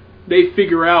they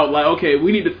figure out, like, okay,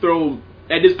 we need to throw,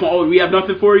 at this point, we have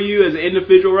nothing for you as an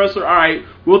individual wrestler? All right,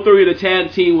 we'll throw you in a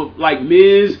tag team with, like,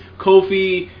 Miz,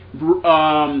 Kofi,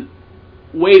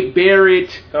 Wade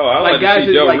Barrett. Oh, I like to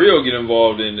see Del Rio get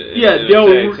involved in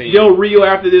Del Rio,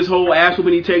 after this whole ass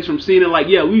whooping he takes from Cena, like,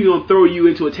 yeah, we're going to throw you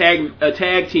into a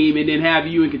tag team and then have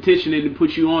you in contention and then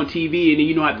put you on TV and then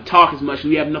you don't have to talk as much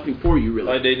and we have nothing for you,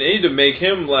 really. Like, they need to make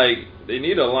him, like, they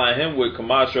need to align him with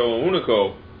Camacho and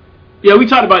Hunico. Yeah, we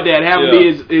talked about that. Have him be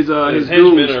his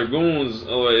henchmen or goons.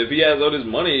 If he has all this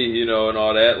money, you know, and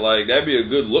all that, like, that'd be a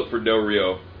good look for Del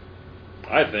Rio,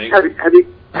 I think.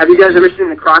 Have you guys ever seen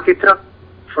the Crockett Cup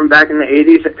from back in the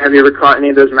 80s? Have you ever caught any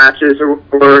of those matches or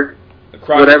the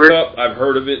Crockett whatever? Cup, I've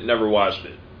heard of it, never watched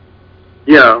it.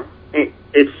 Yeah,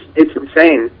 it's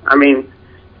insane. I mean,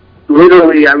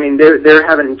 literally, I mean, they're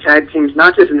having tag teams,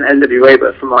 not just in the NWA,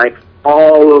 but from, like,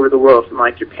 all over the world, from,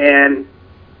 like, Japan,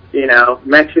 you know,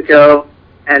 Mexico,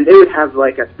 and they would have,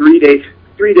 like, a three-day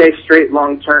straight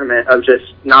long tournament of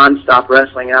just nonstop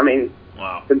wrestling. I mean,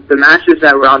 wow. The matches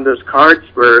that were on those cards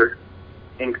were,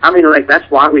 I mean, like, that's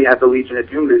why we have the Legion of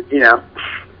Doom, you know.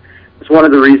 It's one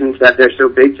of the reasons that they're so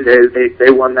big today.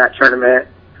 They won that tournament.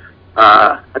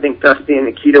 I think Dusty and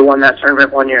Nikita won that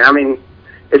tournament one year. I mean,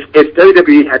 if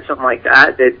WWE had something like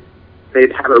that,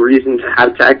 they'd have a reason to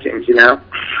have tag teams, you know?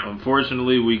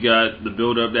 Unfortunately, we got the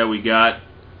build-up that we got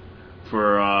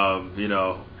for, you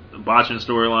know, botching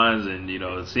storylines and, you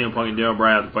know, CM Punk and Daniel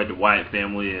Bryan have to fight the Wyatt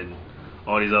family and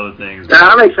all these other things. Yeah,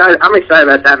 I'm excited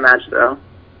about that match, though.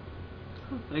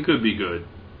 It could be good.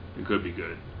 It could be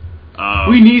good.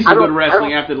 We need some good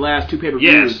wrestling after the last two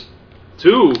pay-per-views. Yes.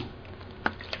 2.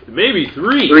 Maybe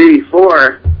 3. 3,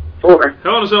 4. Hell in a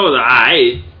Cell was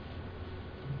alright.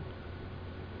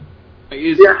 I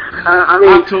mean,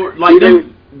 October,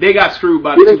 they got screwed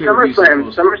by the two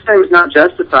pay-per-views. SummerSlam is not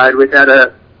justified without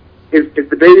if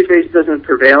the babyface doesn't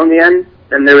prevail in the end,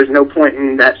 then there was no point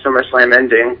in that SummerSlam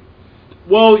ending.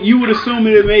 Well, you would assume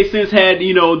it made sense had,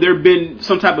 there been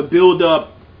some type of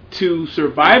build-up to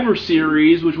Survivor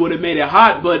Series, which would have made it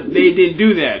hot, but they didn't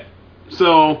do that.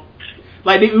 So,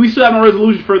 we still have no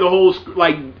resolution for the whole,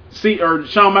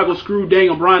 Shawn Michaels screwed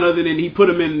Daniel Bryan other than he put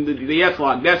him in the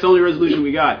S-Lock. That's the only resolution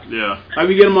we got. Yeah.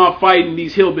 We get him off fighting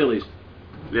these hillbillies.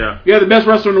 Yeah. You have the best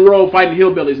wrestler in the world fighting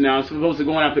hillbillies now, as opposed to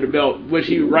going after the belt, which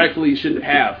he rightfully should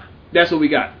have. That's what we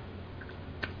got.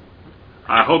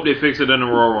 I hope they fix it in the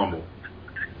Royal Rumble.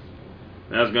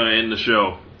 That's going to end the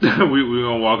show. We're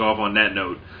going to walk off on that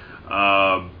note.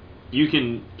 You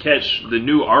can catch the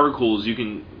new articles. You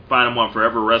can find them on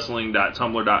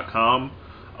foreverwrestling.tumblr.com.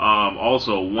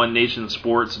 Also,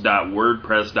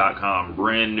 onenationsports.wordpress.com.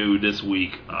 Brand new this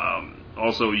week.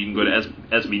 Also, you can go to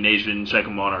SB Nation. Check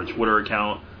them on our Twitter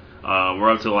account.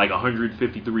 We're up to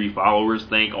 153 followers.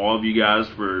 Thank all of you guys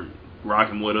for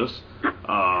rocking with us.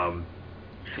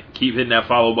 Keep hitting that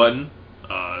follow button.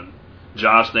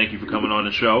 Josh, thank you for coming on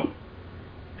the show.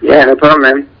 Yeah, no problem,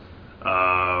 man.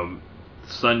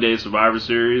 Sunday Survivor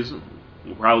Series.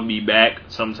 We'll probably be back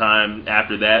sometime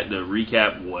after that to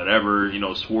recap whatever,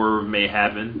 swerve may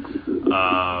happen.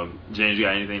 James, you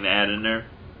got anything to add in there?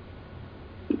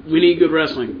 We need good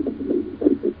wrestling.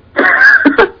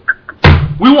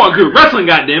 We want good wrestling,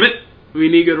 goddammit! We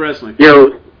need good wrestling.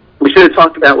 Yo, we should have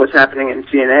talked about what's happening in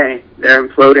TNA. They're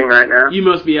imploding right now. You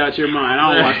must be out your mind.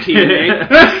 I don't watch TNA.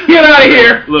 Get out of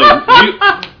here!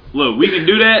 Look, we can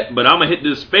do that, but I'm going to hit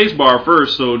this space bar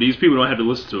first so these people don't have to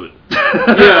listen to it.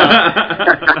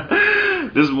 Yeah.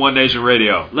 This is One Nation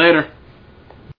Radio. Later.